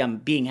 obviously I'm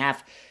being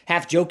half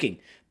joking,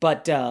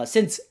 but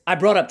since I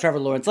brought up Trevor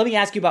Lawrence, let me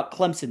ask you about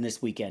Clemson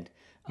this weekend.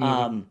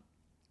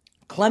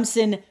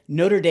 Clemson,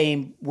 Notre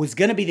Dame was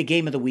going to be the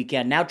game of the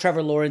weekend. Now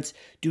Trevor Lawrence,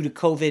 due to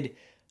COVID,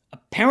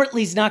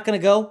 apparently is not going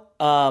to go.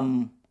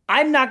 I'm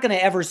not going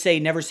to ever say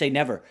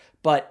never,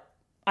 but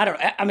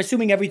I'm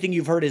assuming everything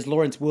you've heard is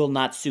Lawrence will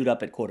not suit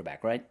up at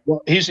quarterback, right?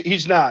 Well,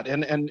 he's not,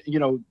 and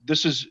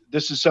this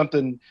is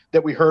something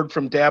that we heard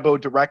from Dabo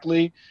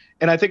directly,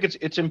 and I think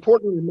it's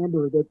important to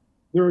remember that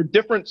there are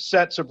different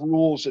sets of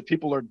rules that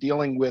people are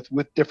dealing with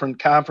different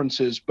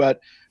conferences, but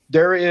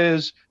there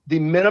is the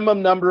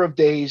minimum number of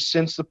days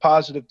since the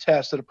positive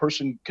test that a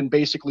person can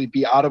basically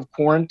be out of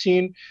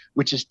quarantine,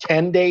 which is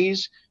 10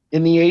 days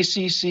in the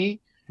ACC,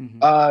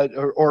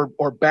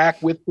 or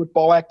back with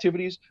football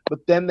activities.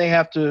 But then they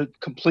have to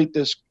complete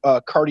this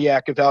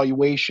cardiac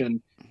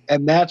evaluation,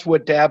 and that's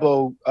what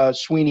Dabo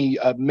Swinney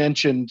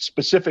mentioned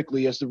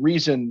specifically as the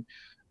reason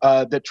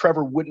that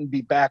Trevor wouldn't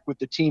be back with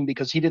the team,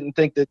 because he didn't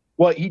think that.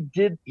 Well, he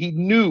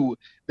knew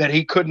that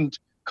he couldn't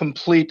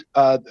complete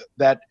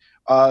that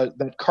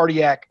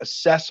cardiac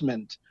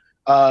assessment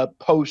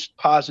post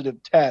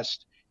positive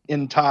test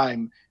in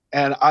time,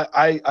 and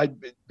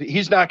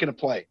he's not going to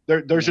play.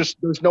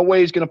 There's no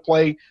way he's going to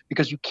play,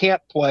 because you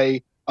can't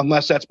play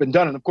unless that's been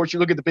done. And of course, you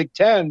look at the Big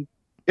Ten;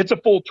 it's a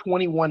full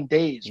 21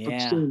 days for the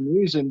same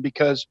reason,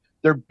 because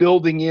they're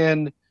building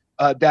in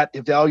that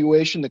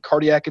evaluation, the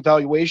cardiac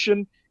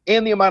evaluation,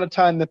 and the amount of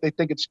time that they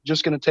think it's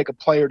just going to take a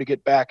player to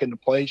get back into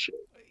play shape.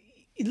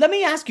 Let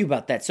me ask you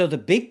about that. So the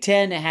Big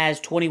Ten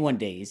has 21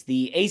 days.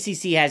 The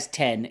ACC has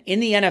 10. In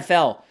the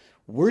NFL,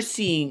 we're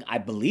seeing, I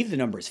believe the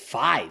number is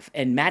 5.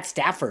 And Matt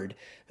Stafford,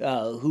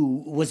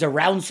 who was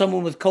around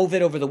someone with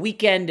COVID over the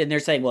weekend, and they're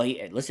saying, well,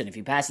 listen, if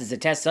he passes the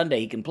test Sunday,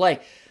 he can play.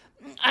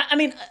 I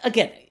mean,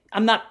 again,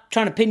 I'm not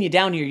trying to pin you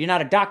down here. You're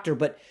not a doctor,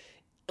 but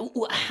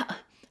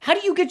how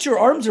do you get your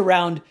arms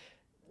around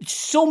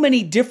so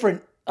many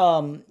different,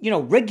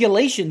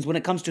 regulations when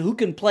it comes to who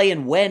can play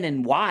and when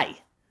and why?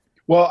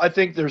 Well, I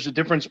think there's a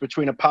difference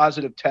between a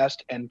positive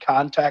test and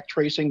contact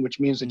tracing, which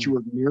means that you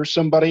were near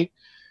somebody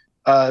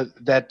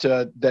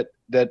that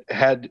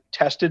had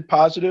tested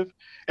positive.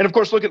 And of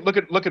course, look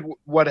at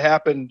what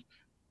happened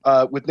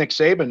with Nick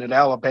Saban at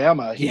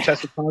Alabama. He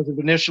tested positive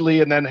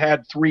initially and then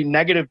had 3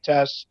 negative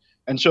tests,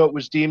 and so it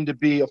was deemed to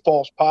be a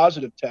false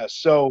positive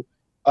test. So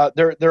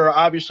there are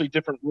obviously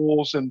different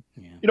rules, and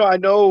I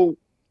know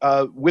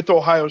with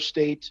Ohio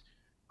State,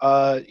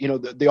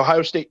 the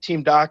Ohio State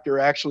team doctor,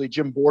 actually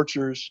Jim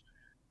Borchers.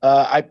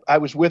 I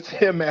was with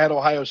him at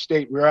Ohio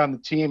State. We were on the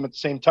team at the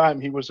same time.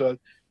 He was a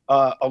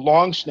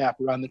long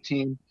snapper on the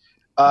team,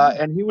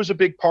 and he was a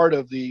big part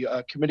of the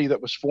committee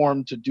that was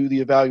formed to do the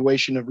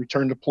evaluation of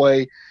return to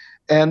play.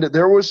 And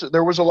there was a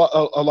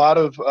lot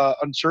of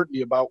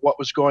uncertainty about what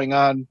was going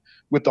on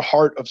with the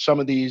heart of some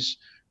of these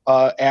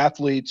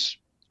athletes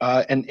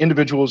and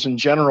individuals in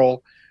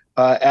general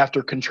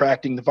after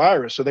contracting the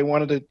virus. So they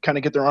wanted to kind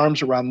of get their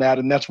arms around that,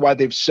 and that's why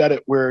they've set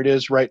it where it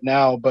is right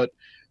now. But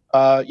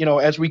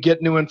as we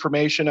get new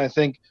information, I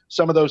think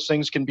some of those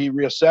things can be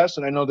reassessed.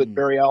 And I know that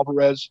Barry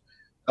Alvarez,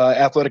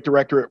 athletic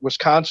director at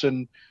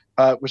Wisconsin,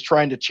 was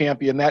trying to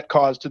champion that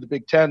cause to the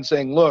Big Ten,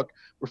 saying, look,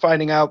 we're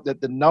finding out that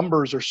the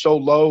numbers are so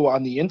low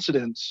on the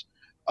incidence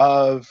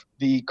of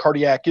the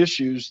cardiac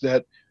issues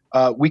that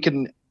we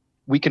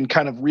can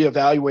kind of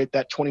reevaluate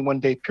that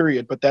 21-day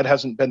period, but that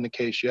hasn't been the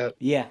case yet.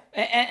 Yeah,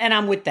 and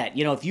I'm with that.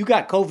 If you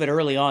got COVID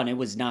early on, it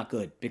was not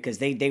good, because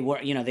they were,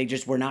 they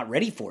just were not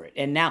ready for it.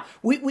 And now,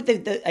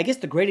 I guess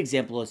the great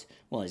example is,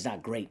 well, it's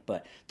not great,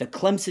 but the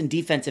Clemson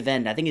defensive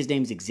end, I think his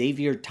name's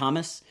Xavier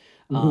Thomas.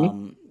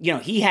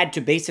 He had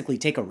to basically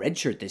take a red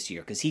shirt this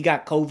year because he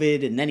got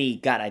COVID, and then he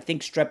got, I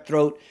think, strep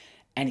throat,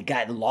 and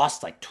he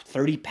lost like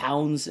 30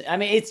 pounds. I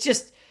mean, it's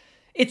just,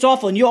 It's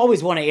awful, and you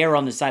always want to err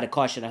on the side of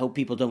caution. I hope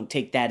people don't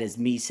take that as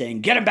me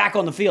saying, get them back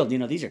on the field.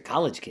 These are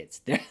college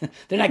kids. They're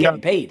not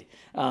getting paid.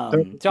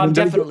 So I'm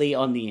definitely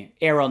on the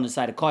err on the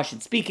side of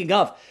caution. Speaking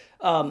of,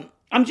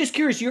 I'm just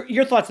curious,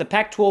 your thoughts. The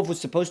Pac-12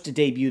 was supposed to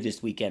debut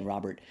this weekend,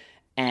 Robert,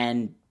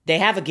 and they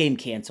have a game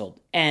canceled.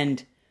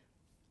 And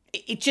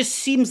it just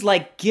seems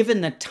like,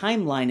 given the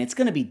timeline, it's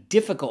going to be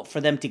difficult for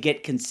them to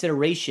get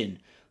consideration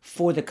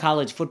for the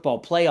college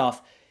football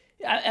playoff.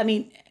 I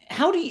mean,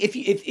 how do you,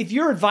 if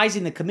you're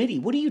advising the committee,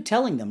 what are you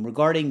telling them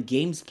regarding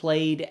games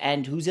played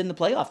and who's in the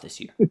playoff this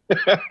year?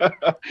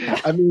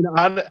 I mean,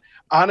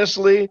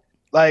 honestly,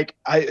 like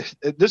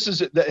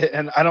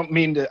and I don't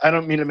mean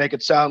to make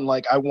it sound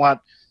like I want,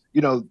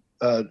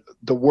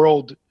 the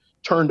world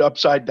turned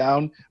upside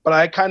down, but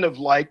I kind of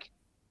like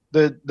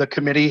the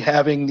committee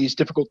having these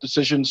difficult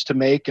decisions to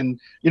make. And,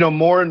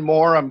 more and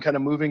more I'm kind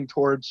of moving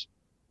towards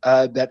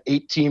that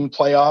 8-team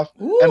playoff.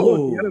 Ooh. And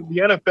look, the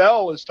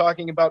NFL is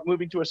talking about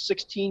moving to a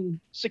 16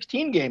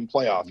 game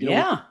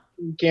playoff.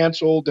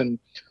 Canceled and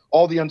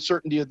all the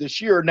uncertainty of this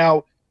year.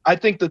 Now, I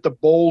think that the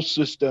bowl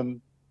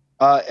system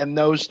and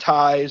those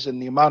ties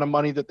and the amount of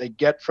money that they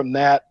get from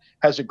that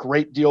has a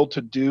great deal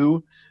to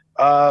do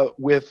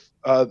with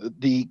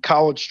the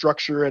college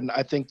structure, and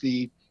I think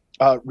the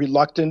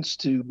reluctance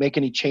to make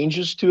any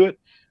changes to it.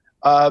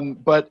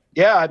 But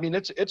yeah, I mean,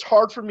 it's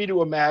hard for me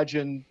to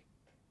imagine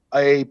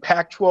a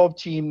Pac-12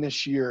 team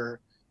this year,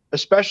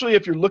 especially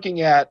if you're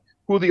looking at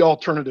who the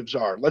alternatives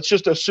are. Let's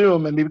just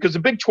assume, because the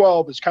Big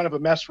 12 is kind of a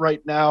mess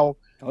right now.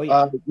 Oh,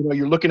 yeah.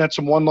 You're looking at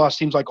some one-loss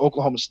teams like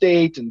Oklahoma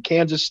State and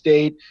Kansas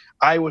State,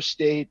 Iowa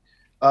State,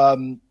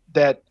 Iowa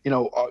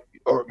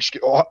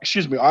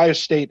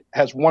State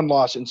has one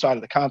loss inside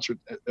of the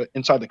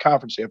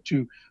conference. They have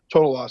 2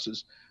 total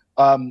losses.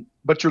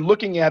 But you're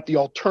looking at the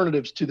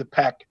alternatives to the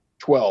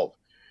Pac-12.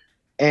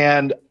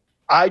 And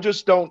I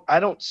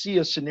don't see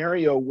a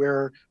scenario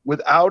where,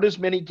 without as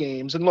many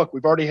games, and look,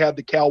 we've already had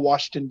the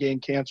Cal-Washington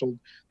game canceled.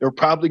 There are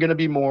probably going to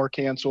be more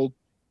canceled.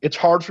 It's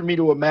hard for me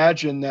to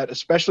imagine that,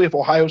 especially if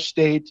Ohio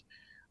State,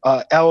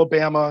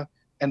 Alabama,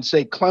 and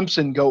say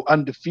Clemson go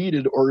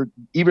undefeated, or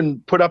even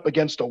put up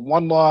against a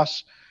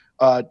one-loss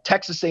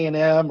Texas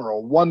A&M or a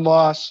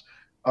one-loss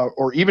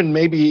or even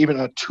maybe a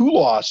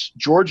 2-loss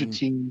Georgia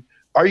team.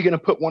 Are you going to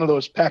put one of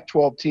those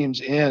Pac-12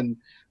 teams in,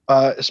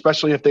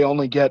 especially if they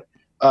only get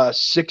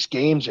 6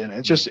 games in?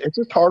 It's just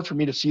hard for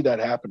me to see that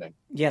happening.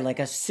 Yeah, like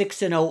a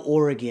 6-0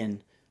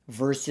 Oregon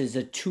versus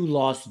a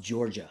 2-loss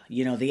Georgia.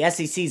 The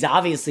SEC is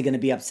obviously going to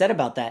be upset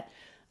about that.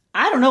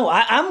 I don't know.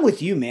 I'm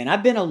with you, man.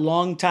 I've been a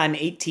long-time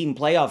 8-team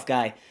playoff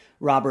guy,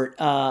 Robert.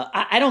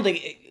 I don't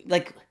think,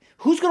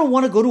 who's going to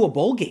want to go to a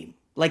bowl game?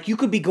 Like, you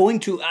could be going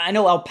to, I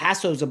know El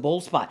Paso's a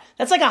bowl spot.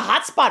 That's like a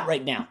hot spot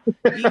right now.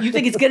 You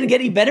think it's going to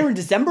get any better in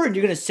December, and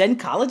you're going to send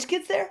college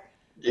kids there?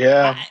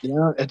 Yeah.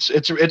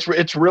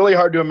 It's really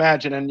hard to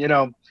imagine.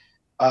 And,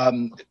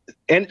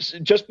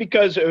 and just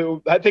because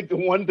I think the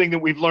one thing that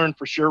we've learned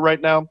for sure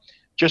right now,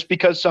 just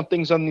because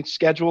something's on the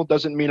schedule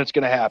doesn't mean it's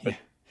going to happen.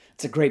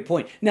 That's a great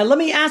point. Now, let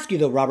me ask you,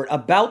 though, Robert,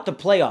 about the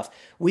playoffs.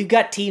 We've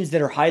got teams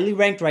that are highly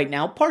ranked right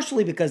now,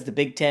 partially because the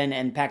Big Ten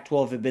and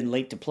Pac-12 have been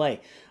late to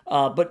play.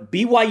 But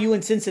BYU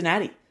and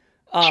Cincinnati,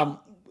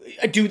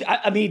 do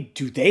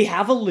they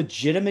have a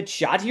legitimate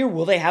shot here?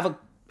 Will they have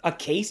a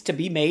case to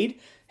be made?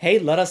 Hey,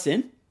 let us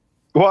in.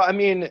 Well,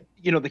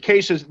 the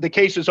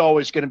case is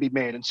always going to be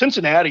made, and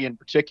Cincinnati in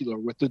particular,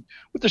 with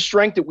the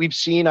strength that we've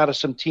seen out of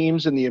some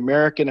teams in the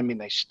American.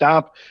 They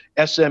stomped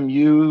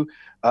SMU,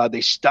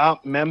 they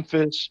stomped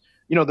Memphis.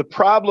 The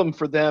problem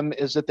for them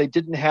is that they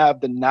didn't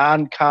have the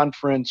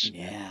non-conference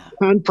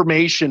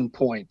confirmation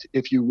point,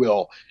 if you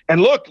will. And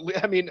look,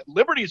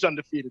 Liberty's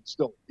undefeated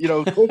still.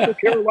 Coastal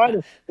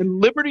Carolina, and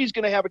Liberty's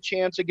going to have a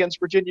chance against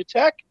Virginia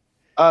Tech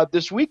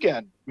this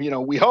weekend.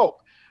 We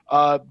hope.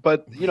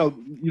 But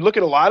you look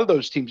at a lot of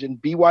those teams. In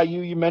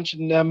BYU, you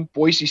mentioned them.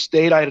 Boise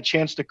State, I had a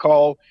chance to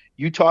call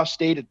Utah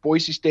State at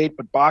Boise State,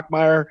 but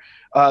Bachmeier,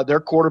 their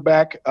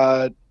quarterback,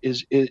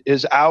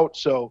 is out.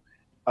 So,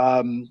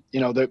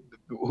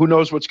 who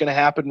knows what's going to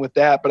happen with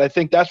that. But I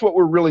think that's what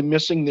we're really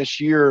missing this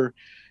year,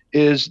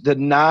 is the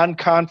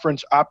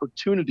non-conference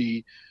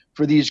opportunity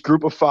for these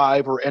group of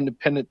 5 or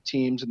independent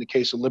teams, in the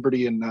case of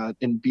Liberty and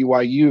in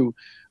BYU,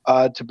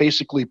 to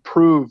basically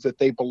prove that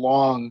they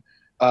belong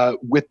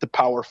with the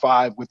Power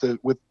 5,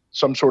 with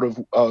some sort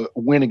of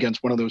win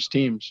against one of those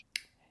teams.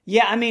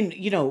 Yeah,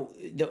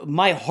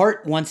 my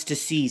heart wants to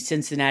see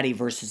Cincinnati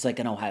versus like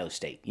an Ohio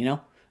State,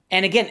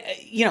 And again,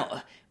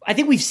 I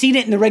think we've seen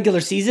it in the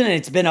regular season, and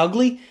it's been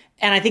ugly.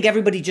 And I think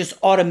everybody just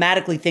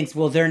automatically thinks,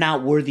 well, they're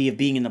not worthy of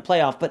being in the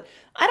playoff. But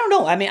I don't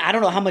know. I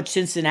don't know how much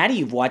Cincinnati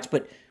you've watched,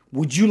 but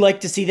would you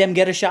like to see them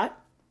get a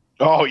shot?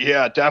 Oh,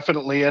 yeah,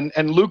 definitely. And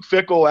Luke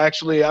Fickell,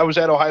 actually, I was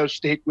at Ohio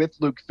State with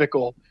Luke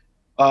Fickell.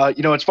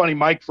 It's funny,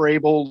 Mike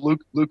Vrabel,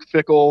 Luke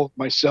Fickell,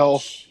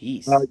 myself,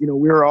 we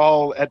were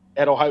all at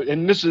Ohio.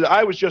 And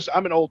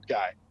I'm an old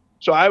guy.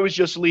 So I was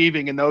just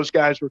leaving, and those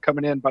guys were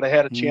coming in, but I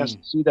had a chance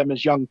to see them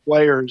as young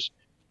players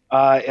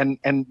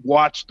and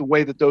watch the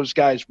way that those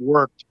guys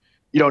worked.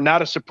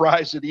 not a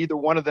surprise that either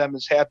one of them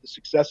has had the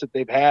success that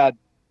they've had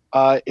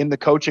in the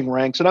coaching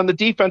ranks. And on the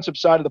defensive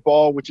side of the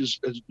ball, which is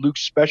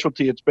Luke's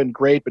specialty, it's been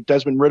great. But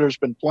Desmond Ritter's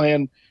been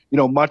playing,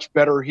 much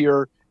better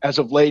here as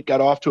of late.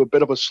 Got off to a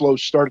bit of a slow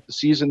start at the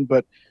season,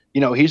 but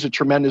he's a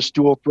tremendous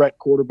dual threat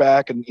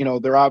quarterback, and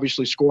they're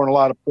obviously scoring a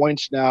lot of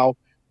points now.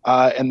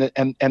 And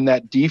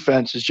that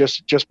defense has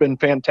just been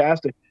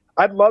fantastic.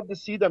 I'd love to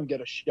see them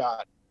get a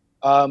shot.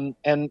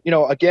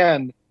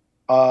 Again,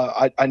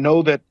 I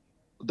know that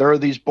there are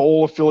these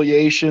bowl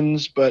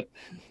affiliations, but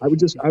I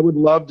would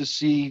love to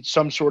see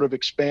some sort of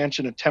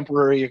expansion, a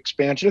temporary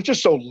expansion. It's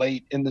just so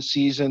late in the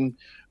season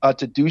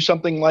to do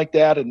something like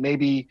that, and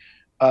maybe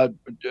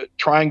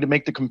trying to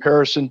make the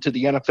comparison to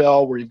the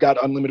NFL, where you've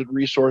got unlimited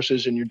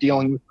resources and you're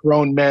dealing with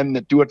grown men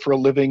that do it for a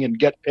living and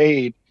get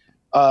paid.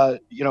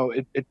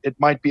 It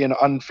might be an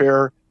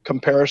unfair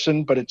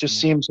comparison, but it just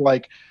seems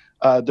like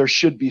there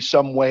should be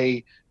some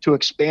way to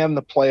expand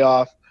the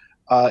playoff,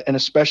 and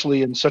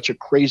especially in such a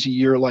crazy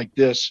year like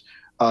this,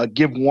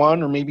 give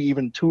one or maybe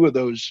even two of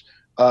those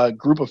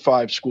group of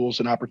five schools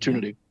an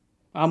opportunity.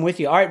 I'm with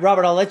you. All right,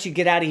 Robert, I'll let you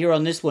get out of here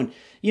on this one.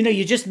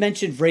 You just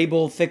mentioned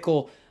Vrabel,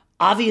 Fickell.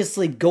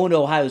 Obviously, going to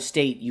Ohio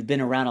State, you've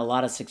been around a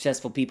lot of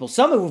successful people,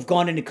 some who have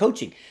gone into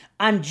coaching.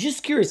 I'm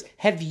just curious,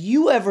 have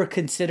you ever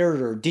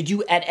considered, or did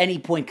you at any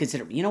point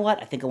consider,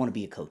 I think I want to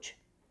be a coach?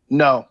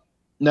 No.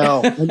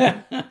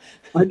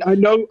 I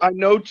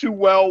know too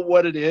well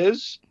what it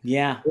is.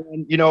 Yeah.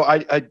 And,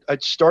 I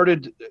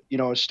started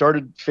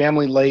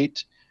family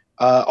late.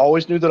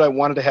 Always knew that I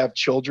wanted to have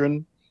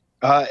children.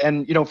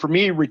 And, for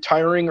me,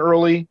 retiring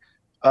early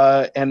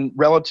and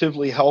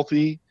relatively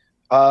healthy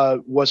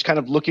was kind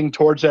of looking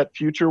towards that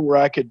future where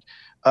I could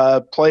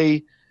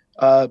play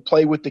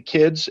with the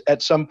kids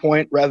at some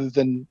point rather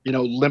than,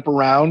 limp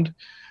around.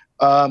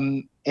 I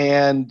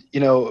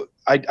knew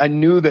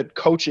that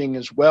coaching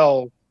as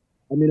well.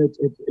 I mean,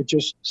 it's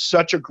just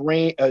such a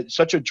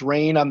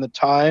drain on the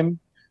time.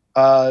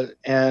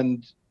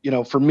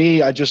 For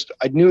me, I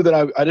knew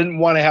that I didn't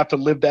want to have to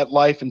live that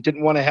life and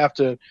didn't want to have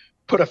to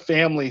put a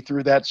family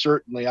through that.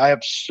 Certainly. I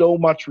have so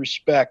much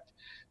respect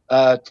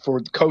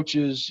for the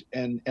coaches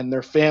and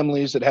their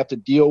families that have to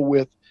deal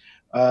with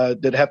the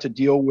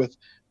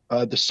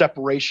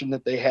separation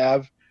that they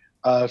have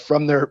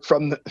from their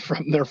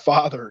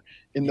father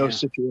in those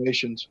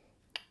situations.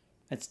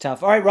 That's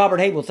tough. All right, Robert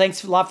Habel,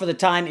 thanks a lot for the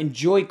time.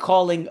 Enjoy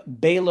calling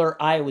Baylor,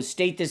 Iowa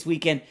State this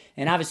weekend,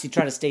 and obviously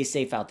try to stay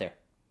safe out there.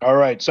 All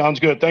right,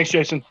 sounds good. Thanks,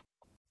 Jason.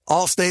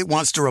 Allstate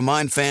wants to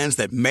remind fans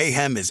that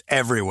mayhem is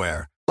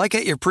everywhere, like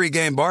at your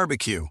pregame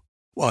barbecue.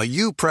 While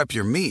you prep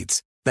your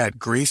meats, that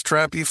grease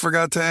trap you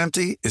forgot to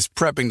empty is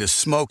prepping to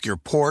smoke your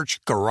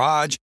porch,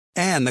 garage,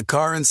 and the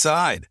car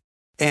inside.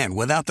 And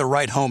without the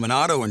right home and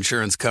auto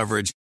insurance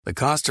coverage, the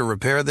cost to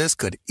repair this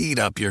could eat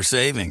up your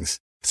savings.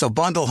 So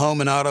bundle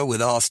home and auto with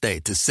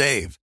Allstate to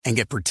save and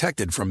get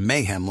protected from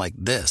mayhem like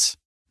this.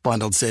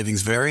 Bundled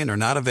savings vary and are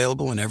not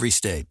available in every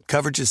state.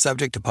 Coverage is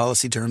subject to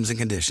policy terms and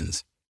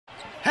conditions.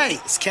 Hey,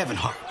 it's Kevin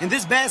Hart. And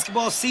this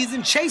basketball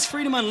season, Chase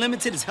Freedom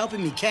Unlimited is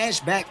helping me cash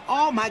back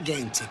all my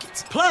game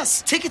tickets.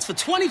 Plus, tickets for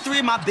 23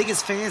 of my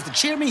biggest fans to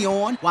cheer me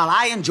on while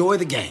I enjoy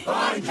the game.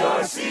 Find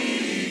your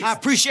seats. I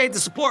appreciate the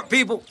support,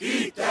 people.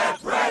 Eat that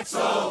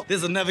pretzel.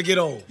 This'll never get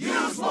old.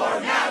 Use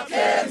more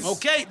napkins.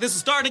 Okay, this is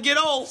starting to get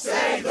old.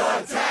 Say the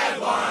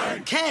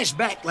tagline. Cash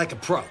back like a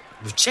pro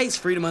with Chase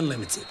Freedom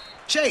Unlimited.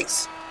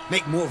 Chase,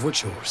 make more of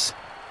what's yours.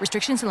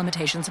 Restrictions and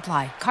limitations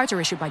apply. Cards are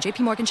issued by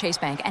JP Morgan Chase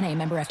Bank, N.A.,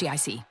 member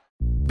FDIC.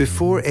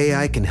 Before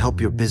AI can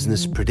help your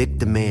business predict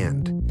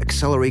demand,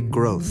 accelerate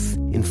growth,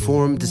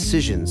 inform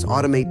decisions,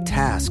 automate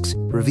tasks,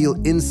 reveal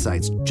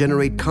insights,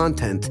 generate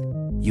content,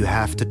 you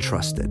have to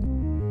trust it.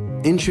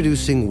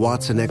 Introducing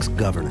watsonx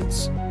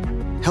Governance,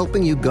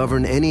 helping you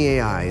govern any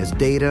AI as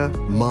data,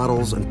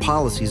 models, and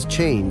policies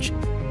change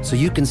so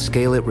you can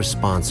scale it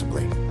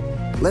responsibly.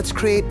 Let's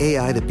create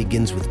AI that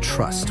begins with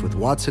trust with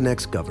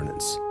watsonx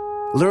Governance.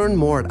 Learn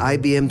more at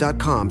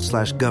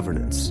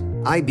ibm.com/governance.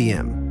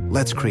 IBM,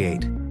 let's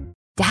create.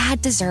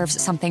 Dad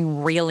deserves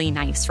something really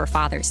nice for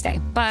Father's Day,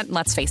 but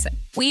let's face it,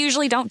 we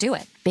usually don't do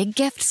it. Big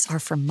gifts are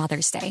for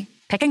Mother's Day.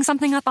 Picking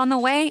something up on the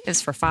way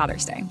is for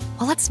Father's Day.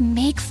 Well, let's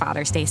make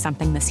Father's Day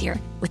something this year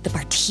with the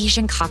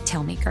Bartesian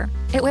Cocktail Maker.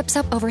 It whips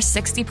up over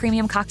 60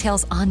 premium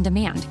cocktails on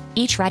demand,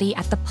 each ready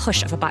at the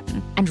push of a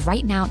button. And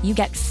right now, you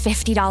get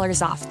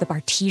 $50 off the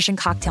Bartesian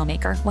Cocktail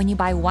Maker when you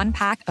buy one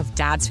pack of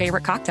Dad's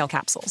favorite cocktail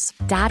capsules.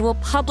 Dad will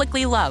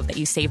publicly love that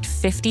you saved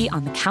 $50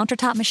 on the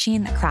countertop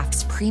machine that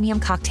crafts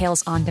premium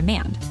cocktails on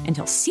demand. And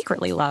he'll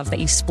secretly love that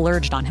you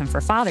splurged on him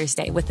for Father's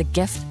Day with the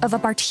gift of a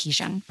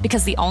Bartesian.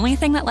 Because the only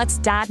thing that lets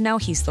Dad know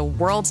he's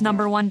the world's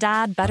number one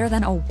dad better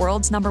than a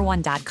world's number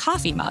one dad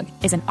coffee mug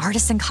is an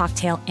artisan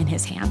cocktail in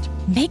his hand.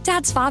 Make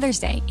Dad's Father's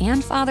Day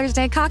and Father's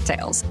Day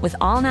cocktails with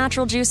all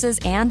natural juices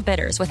and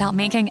bitters without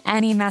making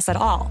any mess at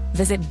all.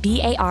 Visit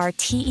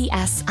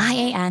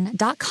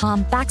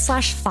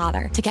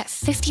BARTESIAN.com/father to get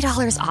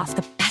 $50 off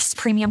the best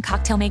premium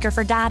cocktail maker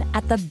for Dad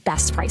at the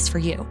best price for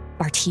you.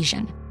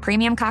 Bartesian.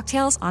 Premium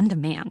cocktails on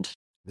demand.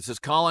 This is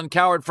Colin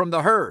Cowherd from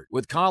The Herd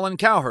with Colin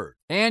Cowherd.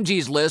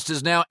 Angie's List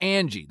is now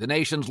Angie, the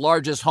nation's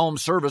largest home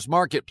service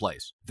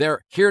marketplace. They're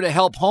here to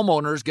help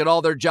homeowners get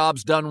all their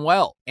jobs done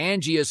well.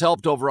 Angie has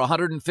helped over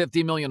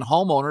 150 million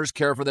homeowners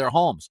care for their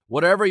homes.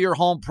 Whatever your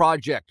home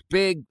project,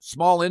 big,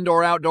 small,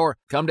 indoor, outdoor,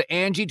 come to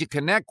Angie to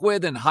connect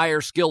with and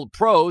hire skilled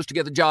pros to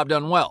get the job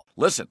done well.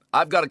 Listen,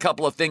 I've got a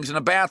couple of things in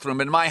a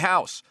bathroom in my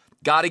house.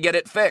 Got to get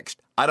it fixed.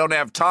 I don't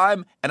have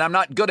time, and I'm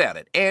not good at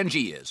it.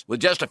 Angie is. With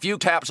just a few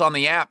taps on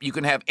the app, you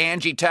can have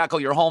Angie tackle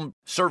your home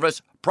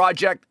service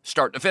project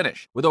start to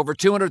finish. With over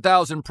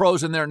 200,000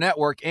 pros in their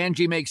network,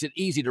 Angie makes it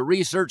easy to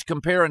research,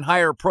 compare, and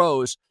hire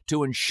pros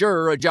to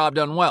ensure a job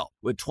done well.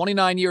 With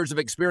 29 years of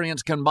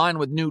experience combined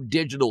with new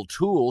digital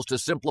tools to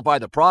simplify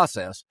the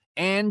process,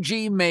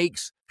 Angie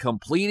makes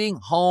completing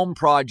home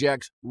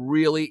projects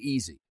really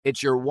easy.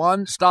 It's your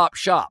one-stop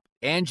shop.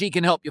 Angie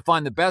can help you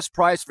find the best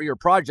price for your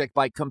project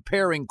by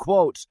comparing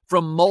quotes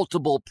from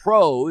multiple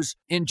pros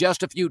in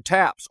just a few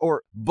taps,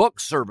 or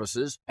book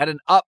services at an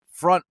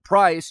upfront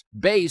price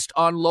based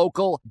on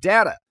local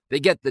data. They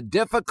get the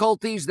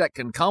difficulties that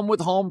can come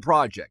with home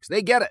projects.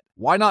 They get it.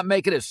 Why not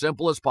make it as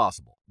simple as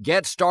possible?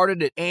 Get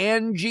started at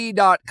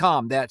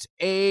Angie.com. That's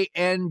ANGI.com,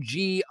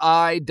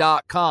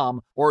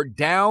 or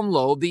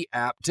download the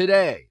app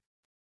today.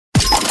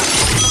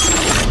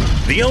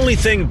 The only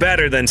thing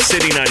better than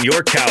sitting on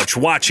your couch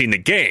watching the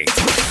game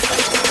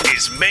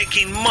is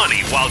making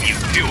money while you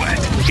do it.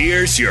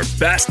 Here's your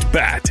best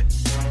bet.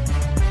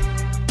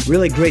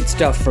 Really great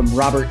stuff from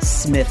Robert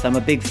Smith. I'm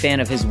a big fan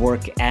of his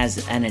work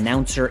as an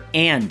announcer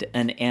and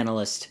an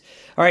analyst.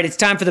 All right, it's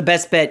time for the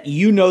best bet.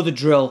 You know the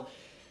drill.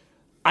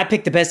 I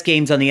picked the best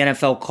games on the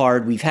NFL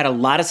card. We've had a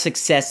lot of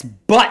success,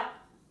 but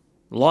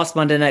lost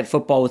Monday Night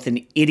Football with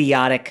an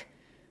idiotic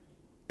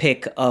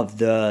pick of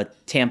the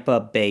Tampa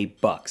Bay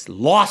Bucks.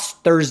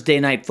 Lost Thursday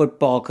Night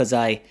Football because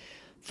I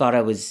thought I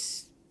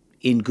was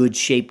in good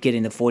shape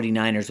getting the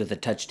 49ers with a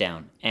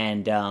touchdown.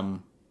 And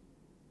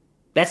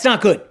that's not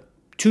good.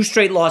 2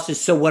 straight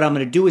losses, so what I'm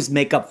going to do is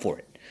make up for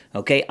it.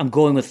 Okay, I'm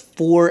going with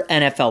 4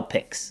 NFL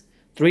picks.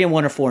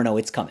 3-1 or 4-0,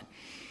 it's coming.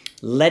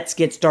 Let's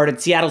get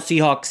started. Seattle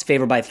Seahawks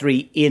favored by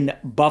 3 in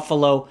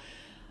Buffalo.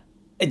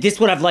 This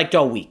is what I've liked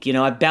all week. You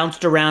know, I've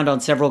bounced around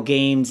on several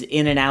games,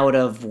 in and out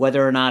of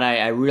whether or not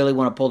I really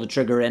want to pull the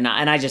trigger, and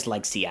I just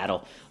like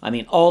Seattle. I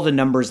mean, all the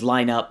numbers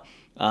line up.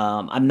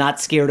 I'm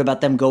not scared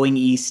about them going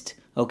east,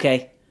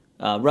 okay?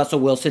 Russell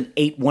Wilson,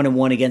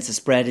 8-1-1 against the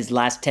spread, his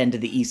last 10 to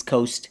the East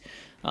Coast.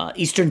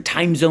 Eastern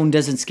time zone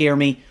doesn't scare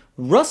me.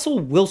 Russell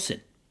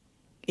Wilson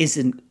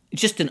is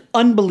just an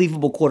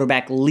unbelievable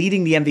quarterback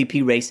leading the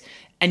MVP race,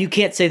 and you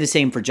can't say the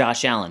same for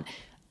Josh Allen.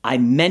 I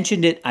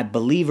mentioned it, I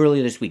believe,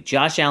 earlier this week.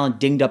 Josh Allen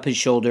dinged up his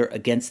shoulder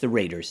against the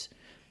Raiders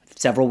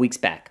several weeks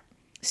back.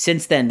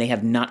 Since then, they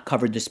have not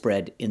covered the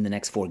spread in the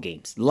next 4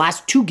 games. The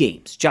last 2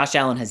 games, Josh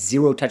Allen has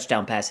 0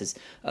 touchdown passes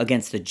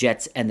against the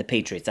Jets and the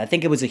Patriots. I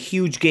think it was a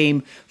huge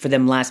game for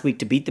them last week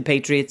to beat the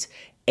Patriots,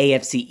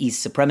 AFC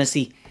East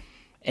supremacy.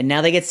 And now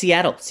they get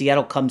Seattle.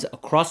 Seattle comes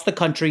across the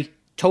country.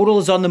 Total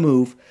is on the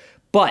move.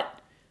 But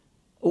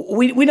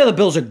we know the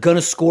Bills are going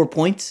to score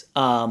points.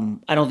 I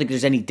don't think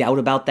there's any doubt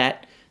about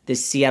that.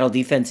 This Seattle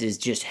defense is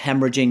just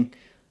hemorrhaging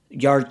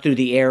yards through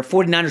the air.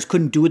 49ers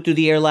couldn't do it through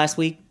the air last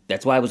week.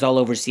 That's why I was all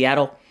over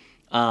Seattle.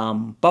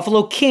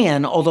 Buffalo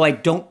can, although I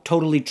don't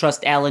totally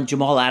trust Allen.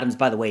 Jamal Adams,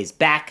 by the way, is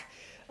back.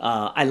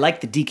 I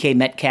like the DK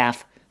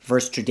Metcalf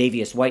versus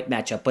Tre'Davious White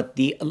matchup, but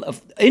the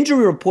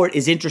injury report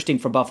is interesting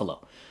for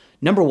Buffalo.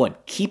 Number 1,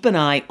 keep an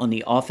eye on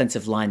the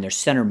offensive line. Their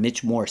center,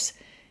 Mitch Morse.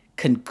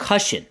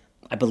 Concussion.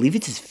 I believe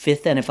it's his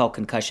 5th NFL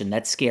concussion.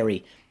 That's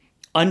scary.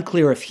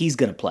 Unclear if he's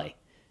going to play.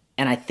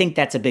 And I think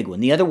that's a big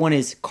one. The other one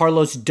is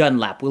Carlos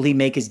Dunlap. Will he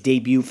make his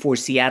debut for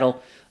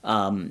Seattle?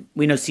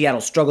 We know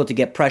Seattle struggled to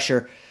get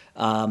pressure.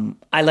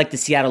 I like the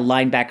Seattle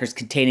linebackers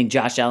containing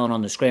Josh Allen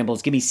on the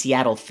scrambles. Give me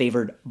Seattle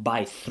favored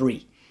by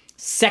 3.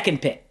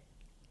 Second pick,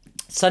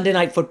 Sunday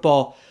Night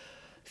Football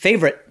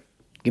favorite.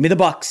 Give me the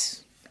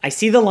Bucks. I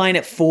see the line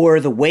at 4.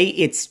 The way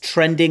it's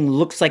trending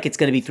looks like it's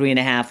going to be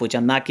 3.5, which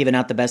I'm not giving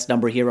out the best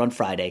number here on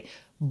Friday.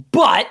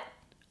 But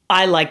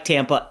I like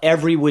Tampa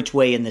every which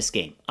way in this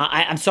game.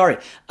 I'm sorry.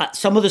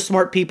 Some of the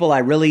smart people I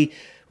really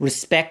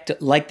respect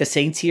like the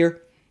Saints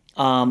here.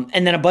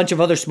 And then a bunch of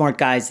other smart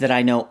guys that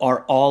I know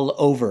are all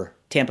over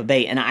Tampa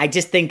Bay. And I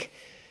just think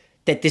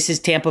that this is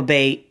Tampa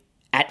Bay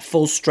at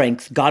full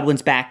strength.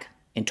 Godwin's back.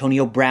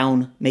 Antonio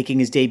Brown making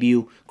his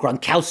debut.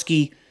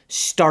 Gronkowski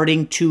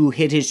starting to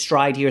hit his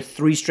stride here.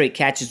 3 straight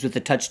catches with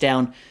a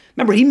touchdown.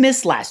 Remember, he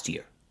missed last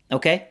year,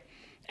 okay?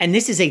 And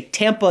this is a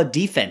Tampa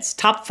defense.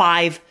 Top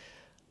 5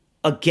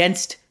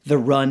 against the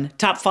run.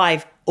 Top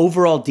 5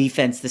 overall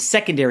defense. The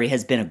secondary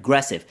has been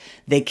aggressive.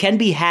 They can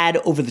be had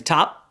over the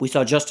top. We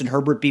saw Justin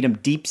Herbert beat him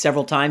deep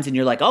several times, and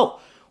you're like, oh,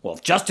 well,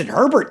 if Justin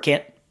Herbert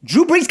can't,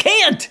 Drew Brees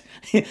can't.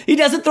 He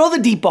doesn't throw the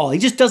deep ball. He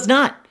just does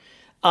not.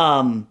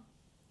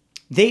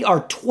 They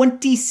are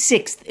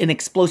 26th in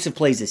explosive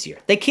plays this year.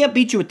 They can't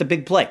beat you with the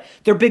big play.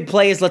 Their big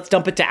play is let's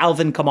dump it to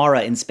Alvin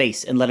Kamara in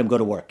space and let him go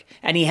to work.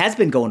 And he has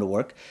been going to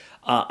work.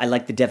 I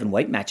like the Devin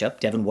White matchup.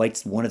 Devin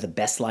White's one of the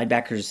best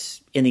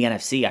linebackers in the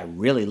NFC. I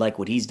really like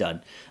what he's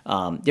done.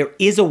 There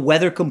is a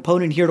weather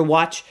component here to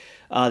watch.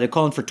 They're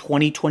calling for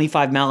 20,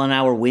 25 mile an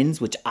hour winds,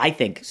 which I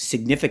think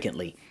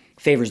significantly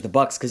favors the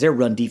Bucs because their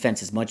run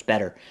defense is much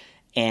better.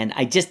 And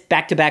I just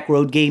back-to-back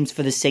road games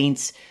for the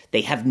Saints.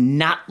 They have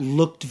not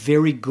looked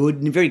very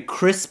good and very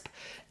crisp.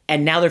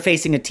 And now they're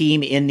facing a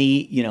team in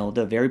the,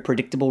 the very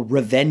predictable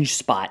revenge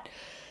spot.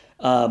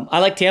 I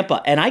like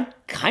Tampa, and I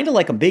kind of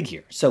like them big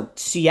here. So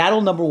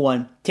Seattle number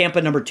 1,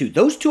 Tampa number 2.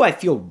 Those two I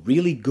feel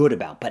really good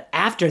about. But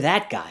after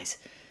that, guys,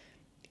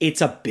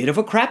 it's a bit of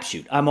a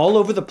crapshoot. I'm all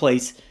over the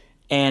place,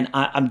 and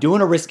I'm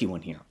doing a risky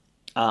one here.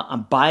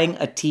 I'm buying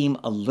a team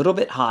a little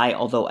bit high,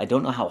 although I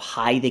don't know how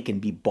high they can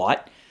be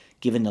bought,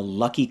 given the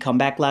lucky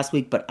comeback last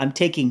week. But I'm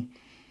taking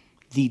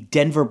the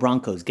Denver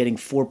Broncos, getting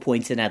 4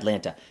 points in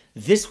Atlanta.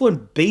 This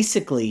one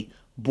basically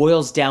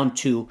boils down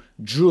to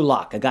Drew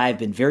Lock, a guy I've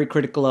been very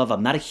critical of.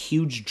 I'm not a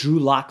huge Drew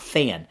Lock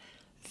fan.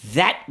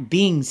 That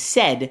being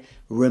said,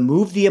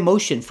 remove the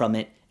emotion from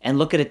it and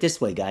look at it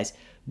this way, guys.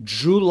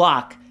 Drew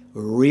Lock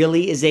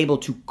really is able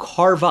to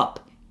carve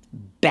up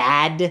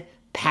bad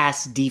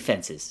pass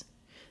defenses.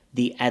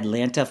 The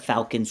Atlanta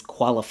Falcons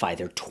qualify.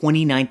 They're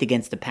 29th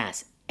against the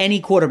pass. Any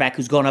quarterback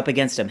who's gone up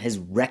against them has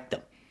wrecked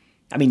them.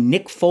 I mean,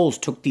 Nick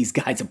Foles took these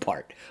guys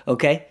apart,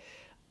 okay?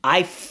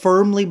 I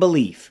firmly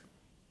believe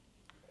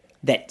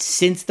that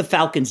since the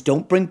Falcons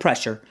don't bring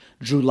pressure,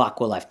 Drew Lock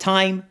will have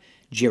time.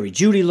 Jerry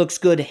Jeudy looks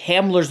good.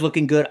 Hamler's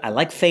looking good. I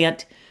like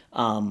Fant.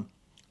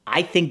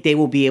 I think they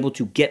will be able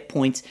to get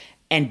points.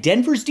 And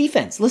Denver's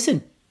defense,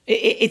 listen,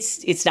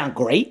 it's not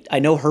great. I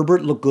know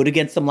Herbert looked good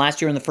against them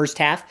last year in the first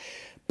half,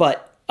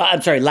 but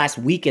last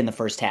week in the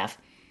first half.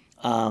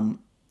 I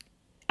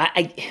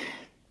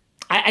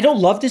don't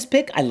love this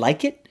pick. I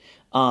like it.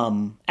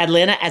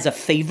 Atlanta as a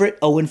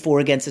favorite, 0-4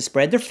 against the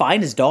spread. They're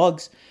fine as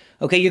dogs.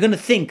 Okay, you're going to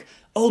think,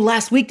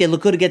 last week they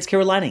looked good against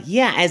Carolina.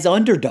 Yeah, as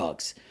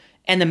underdogs.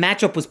 And the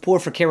matchup was poor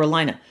for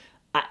Carolina.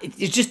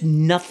 There's just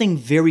nothing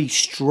very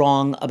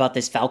strong about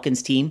this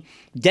Falcons team.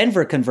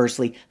 Denver,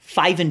 conversely,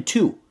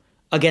 5-2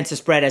 against the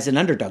spread as an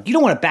underdog. You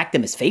don't want to back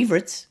them as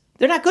favorites.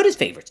 They're not good as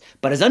favorites.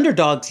 But as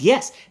underdogs,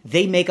 yes,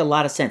 they make a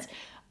lot of sense.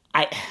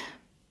 I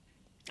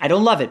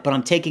don't love it, but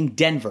I'm taking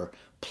Denver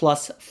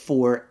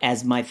 +4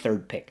 as my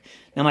third pick.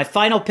 Now, my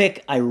final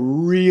pick, I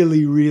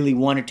really, really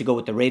wanted to go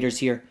with the Raiders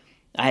here.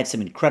 I had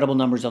some incredible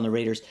numbers on the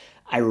Raiders.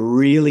 I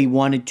really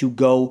wanted to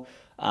go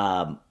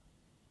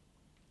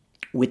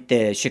with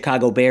the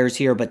Chicago Bears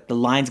here, but the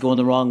line's going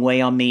the wrong way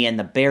on me, and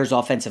the Bears'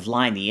 offensive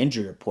line, the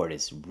injury report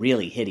is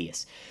really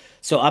hideous.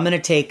 So I'm going to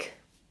take,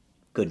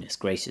 goodness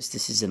gracious,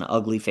 this is an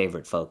ugly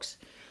favorite, folks.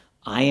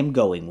 I am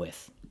going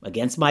with,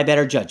 against my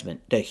better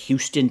judgment, the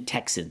Houston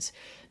Texans.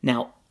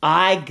 Now,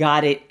 I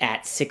got it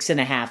at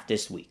 6.5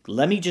 this week.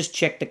 Let me just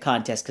check the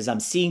contest because I'm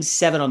seeing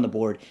 7 on the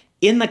board.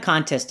 In the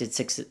contest, it's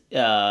 6. In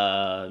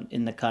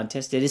the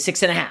contest, it is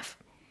 6.5.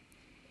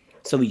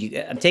 So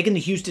I'm taking the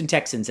Houston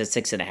Texans at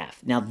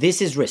 6.5. Now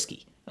this is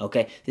risky.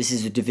 Okay, this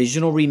is a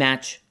divisional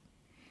rematch,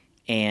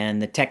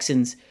 and the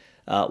Texans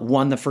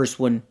won the first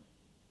one,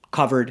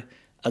 covered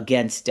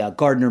against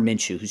Gardner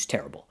Minshew, who's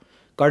terrible.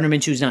 Gardner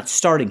Minshew's not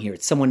starting here.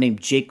 It's someone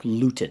named Jake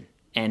Luton,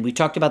 and we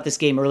talked about this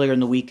game earlier in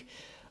the week.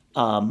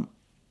 Both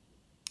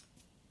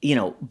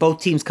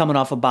teams coming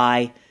off a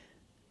bye.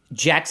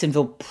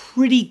 Jacksonville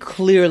pretty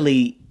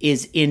clearly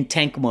is in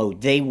tank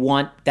mode. They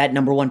want that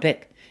number 1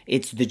 pick.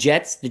 It's the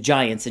Jets, the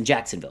Giants, and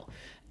Jacksonville.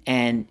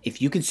 And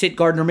if you can sit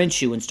Gardner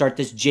Minshew and start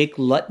this Jake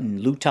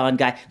Luton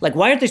guy, like,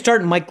 why aren't they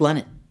starting Mike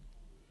Glennon?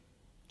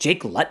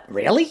 Jake Luton,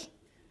 really?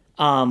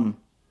 I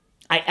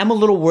am a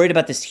little worried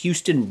about this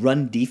Houston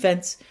run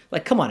defense.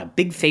 Like, come on, a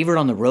big favorite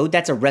on the road?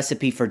 That's a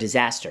recipe for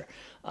disaster.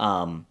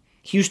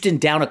 Houston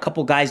down a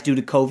couple guys due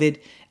to COVID.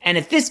 And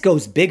if this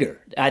goes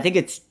bigger, I think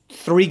it's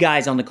 3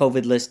 guys on the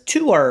COVID list.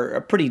 2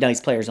 are pretty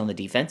nice players on the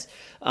defense.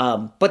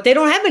 But they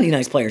don't have any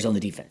nice players on the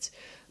defense.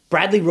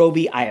 Bradley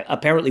Roby, I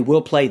apparently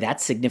will play.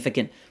 That's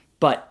significant.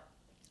 But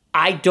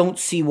I don't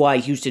see why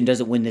Houston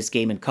doesn't win this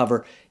game and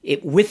cover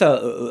it with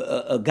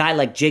a guy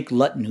like Jake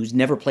Luton, who's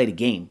never played a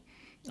game.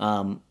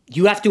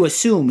 You have to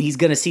assume he's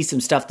going to see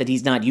some stuff that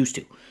he's not used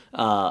to.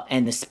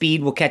 And the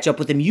speed will catch up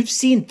with him. You've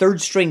seen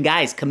third-string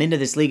guys come into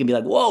this league and be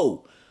like,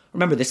 whoa.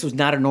 Remember, this was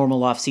not a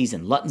normal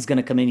offseason. Luton's going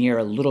to come in here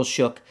a little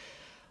shook.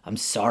 I'm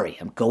sorry.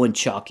 I'm going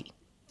chalky.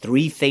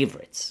 3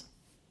 favorites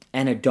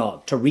and a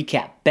dog. To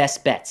recap,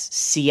 best bets.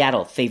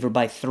 Seattle, favored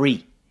by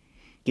 3.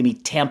 Give me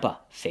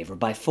Tampa, favored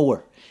by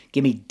 4.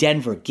 Give me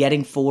Denver,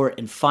 getting 4.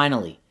 And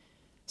finally,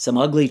 some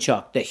ugly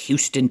chalk. The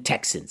Houston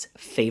Texans,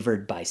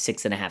 favored by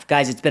 6.5.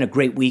 Guys, it's been a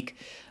great week.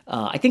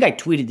 I think I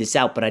tweeted this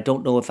out, but I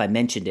don't know if I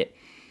mentioned it.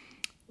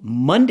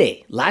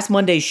 Last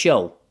Monday's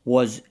show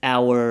was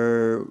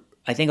our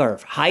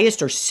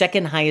highest or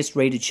second highest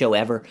rated show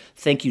ever.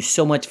 Thank you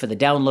so much for the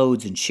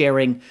downloads and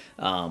sharing.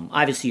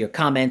 Obviously, your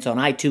comments on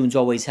iTunes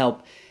always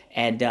help.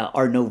 And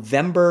our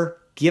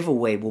November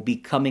giveaway will be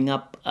coming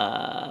up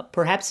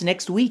perhaps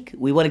next week.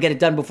 We want to get it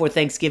done before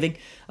Thanksgiving.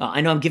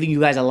 I know I'm giving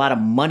you guys a lot of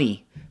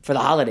money for the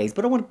holidays,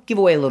 but I want to give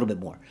away a little bit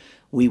more.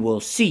 We will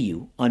see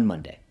you on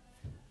Monday.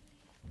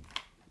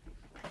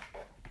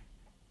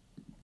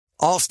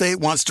 Allstate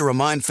wants to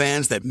remind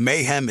fans that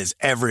mayhem is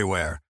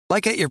everywhere,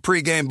 like at your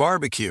pregame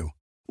barbecue.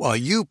 While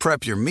you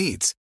prep your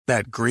meats,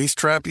 that grease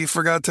trap you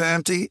forgot to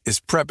empty is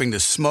prepping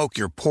to smoke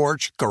your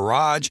porch,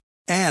 garage,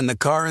 and the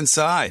car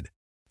inside.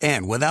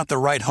 And without the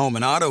right home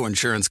and auto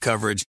insurance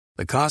coverage,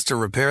 the cost to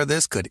repair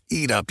this could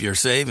eat up your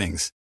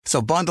savings.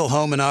 So bundle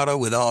home and auto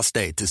with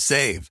Allstate to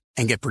save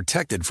and get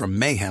protected from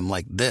mayhem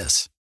like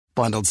this.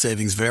 Bundled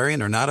savings vary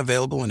and are not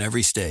available in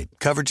every state.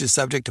 Coverage is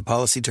subject to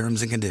policy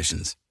terms and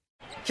conditions.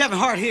 Kevin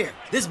Hart here.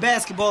 This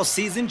basketball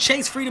season,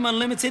 Chase Freedom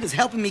Unlimited is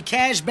helping me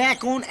cash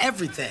back on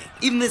everything,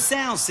 even the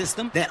sound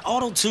system that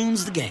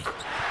auto-tunes the game.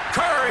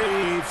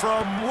 Curry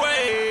from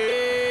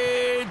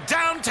way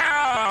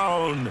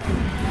downtown.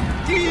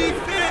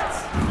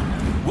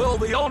 Defense! Will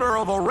the owner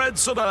of a red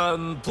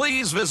sedan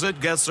please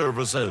visit guest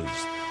services?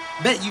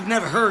 Bet you've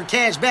never heard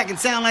cash back and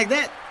sound like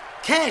that.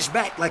 Cash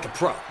back like a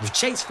pro with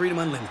Chase Freedom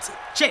Unlimited.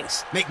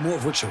 Chase, make more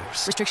of what's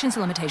yours. Restrictions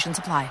and limitations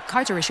apply.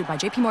 Cards are issued by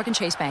JP Morgan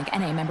Chase Bank,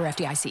 N.A. member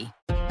FDIC.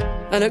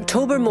 An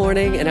October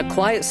morning in a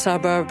quiet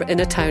suburb in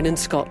a town in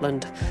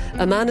Scotland.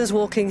 A man is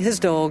walking his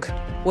dog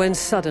when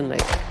suddenly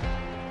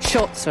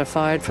shots are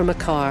fired from a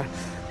car.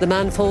 The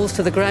man falls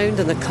to the ground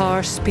and the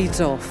car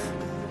speeds off.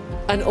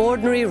 An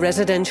ordinary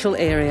residential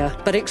area,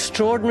 but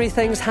extraordinary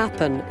things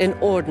happen in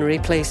ordinary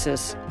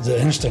places. The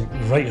instinct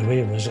right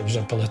away was it was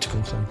a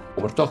political thing.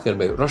 We're talking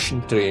about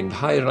Russian-trained,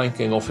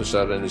 high-ranking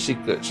officer in the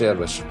Secret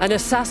Service. An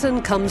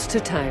Assassin Comes to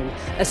Town,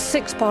 a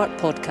 6-part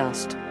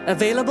podcast.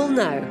 Available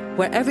now,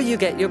 wherever you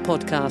get your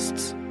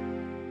podcasts.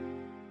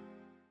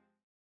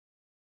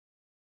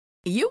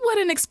 You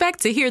wouldn't expect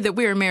to hear that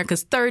we're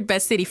America's 3rd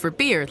best city for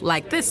beer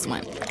like this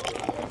one.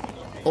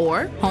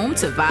 Or home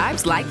to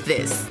vibes like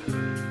this.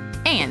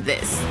 And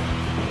this.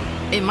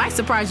 It might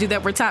surprise you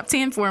that we're top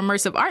 10 for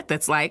immersive art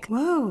that's like,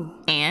 whoa.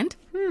 And,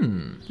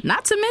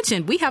 not to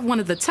mention, we have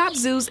one of the top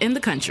zoos in the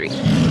country.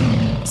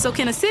 So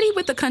can a city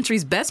with the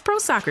country's best pro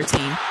soccer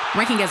team,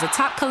 ranking as a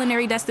top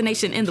culinary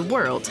destination in the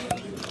world,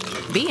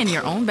 be in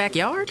your own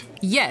backyard?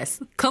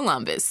 Yes,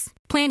 Columbus.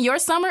 Plan your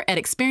summer at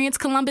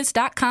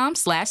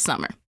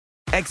experiencecolumbus.com/summer.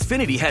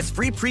 Xfinity has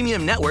free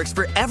premium networks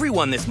for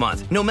everyone this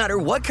month, no matter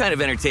what kind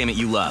of entertainment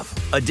you love.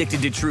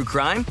 Addicted to true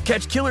crime?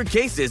 Catch killer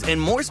cases and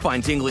more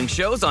spine-tingling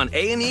shows on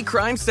A&E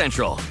Crime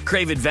Central.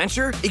 Crave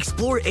adventure?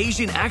 Explore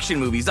Asian action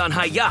movies on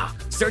Hi-YAH.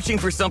 Searching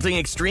for something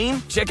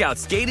extreme? Check out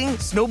skating,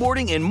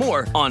 snowboarding, and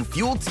more on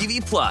Fuel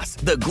TV Plus,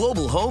 the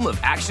global home of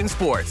action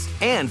sports.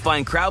 And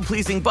find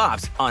crowd-pleasing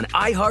bops on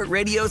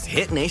iHeartRadio's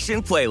Hit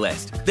Nation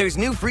playlist. There's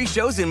new free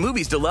shows and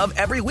movies to love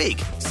every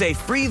week. Say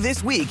free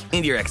this week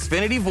in your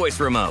Xfinity voice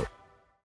remote.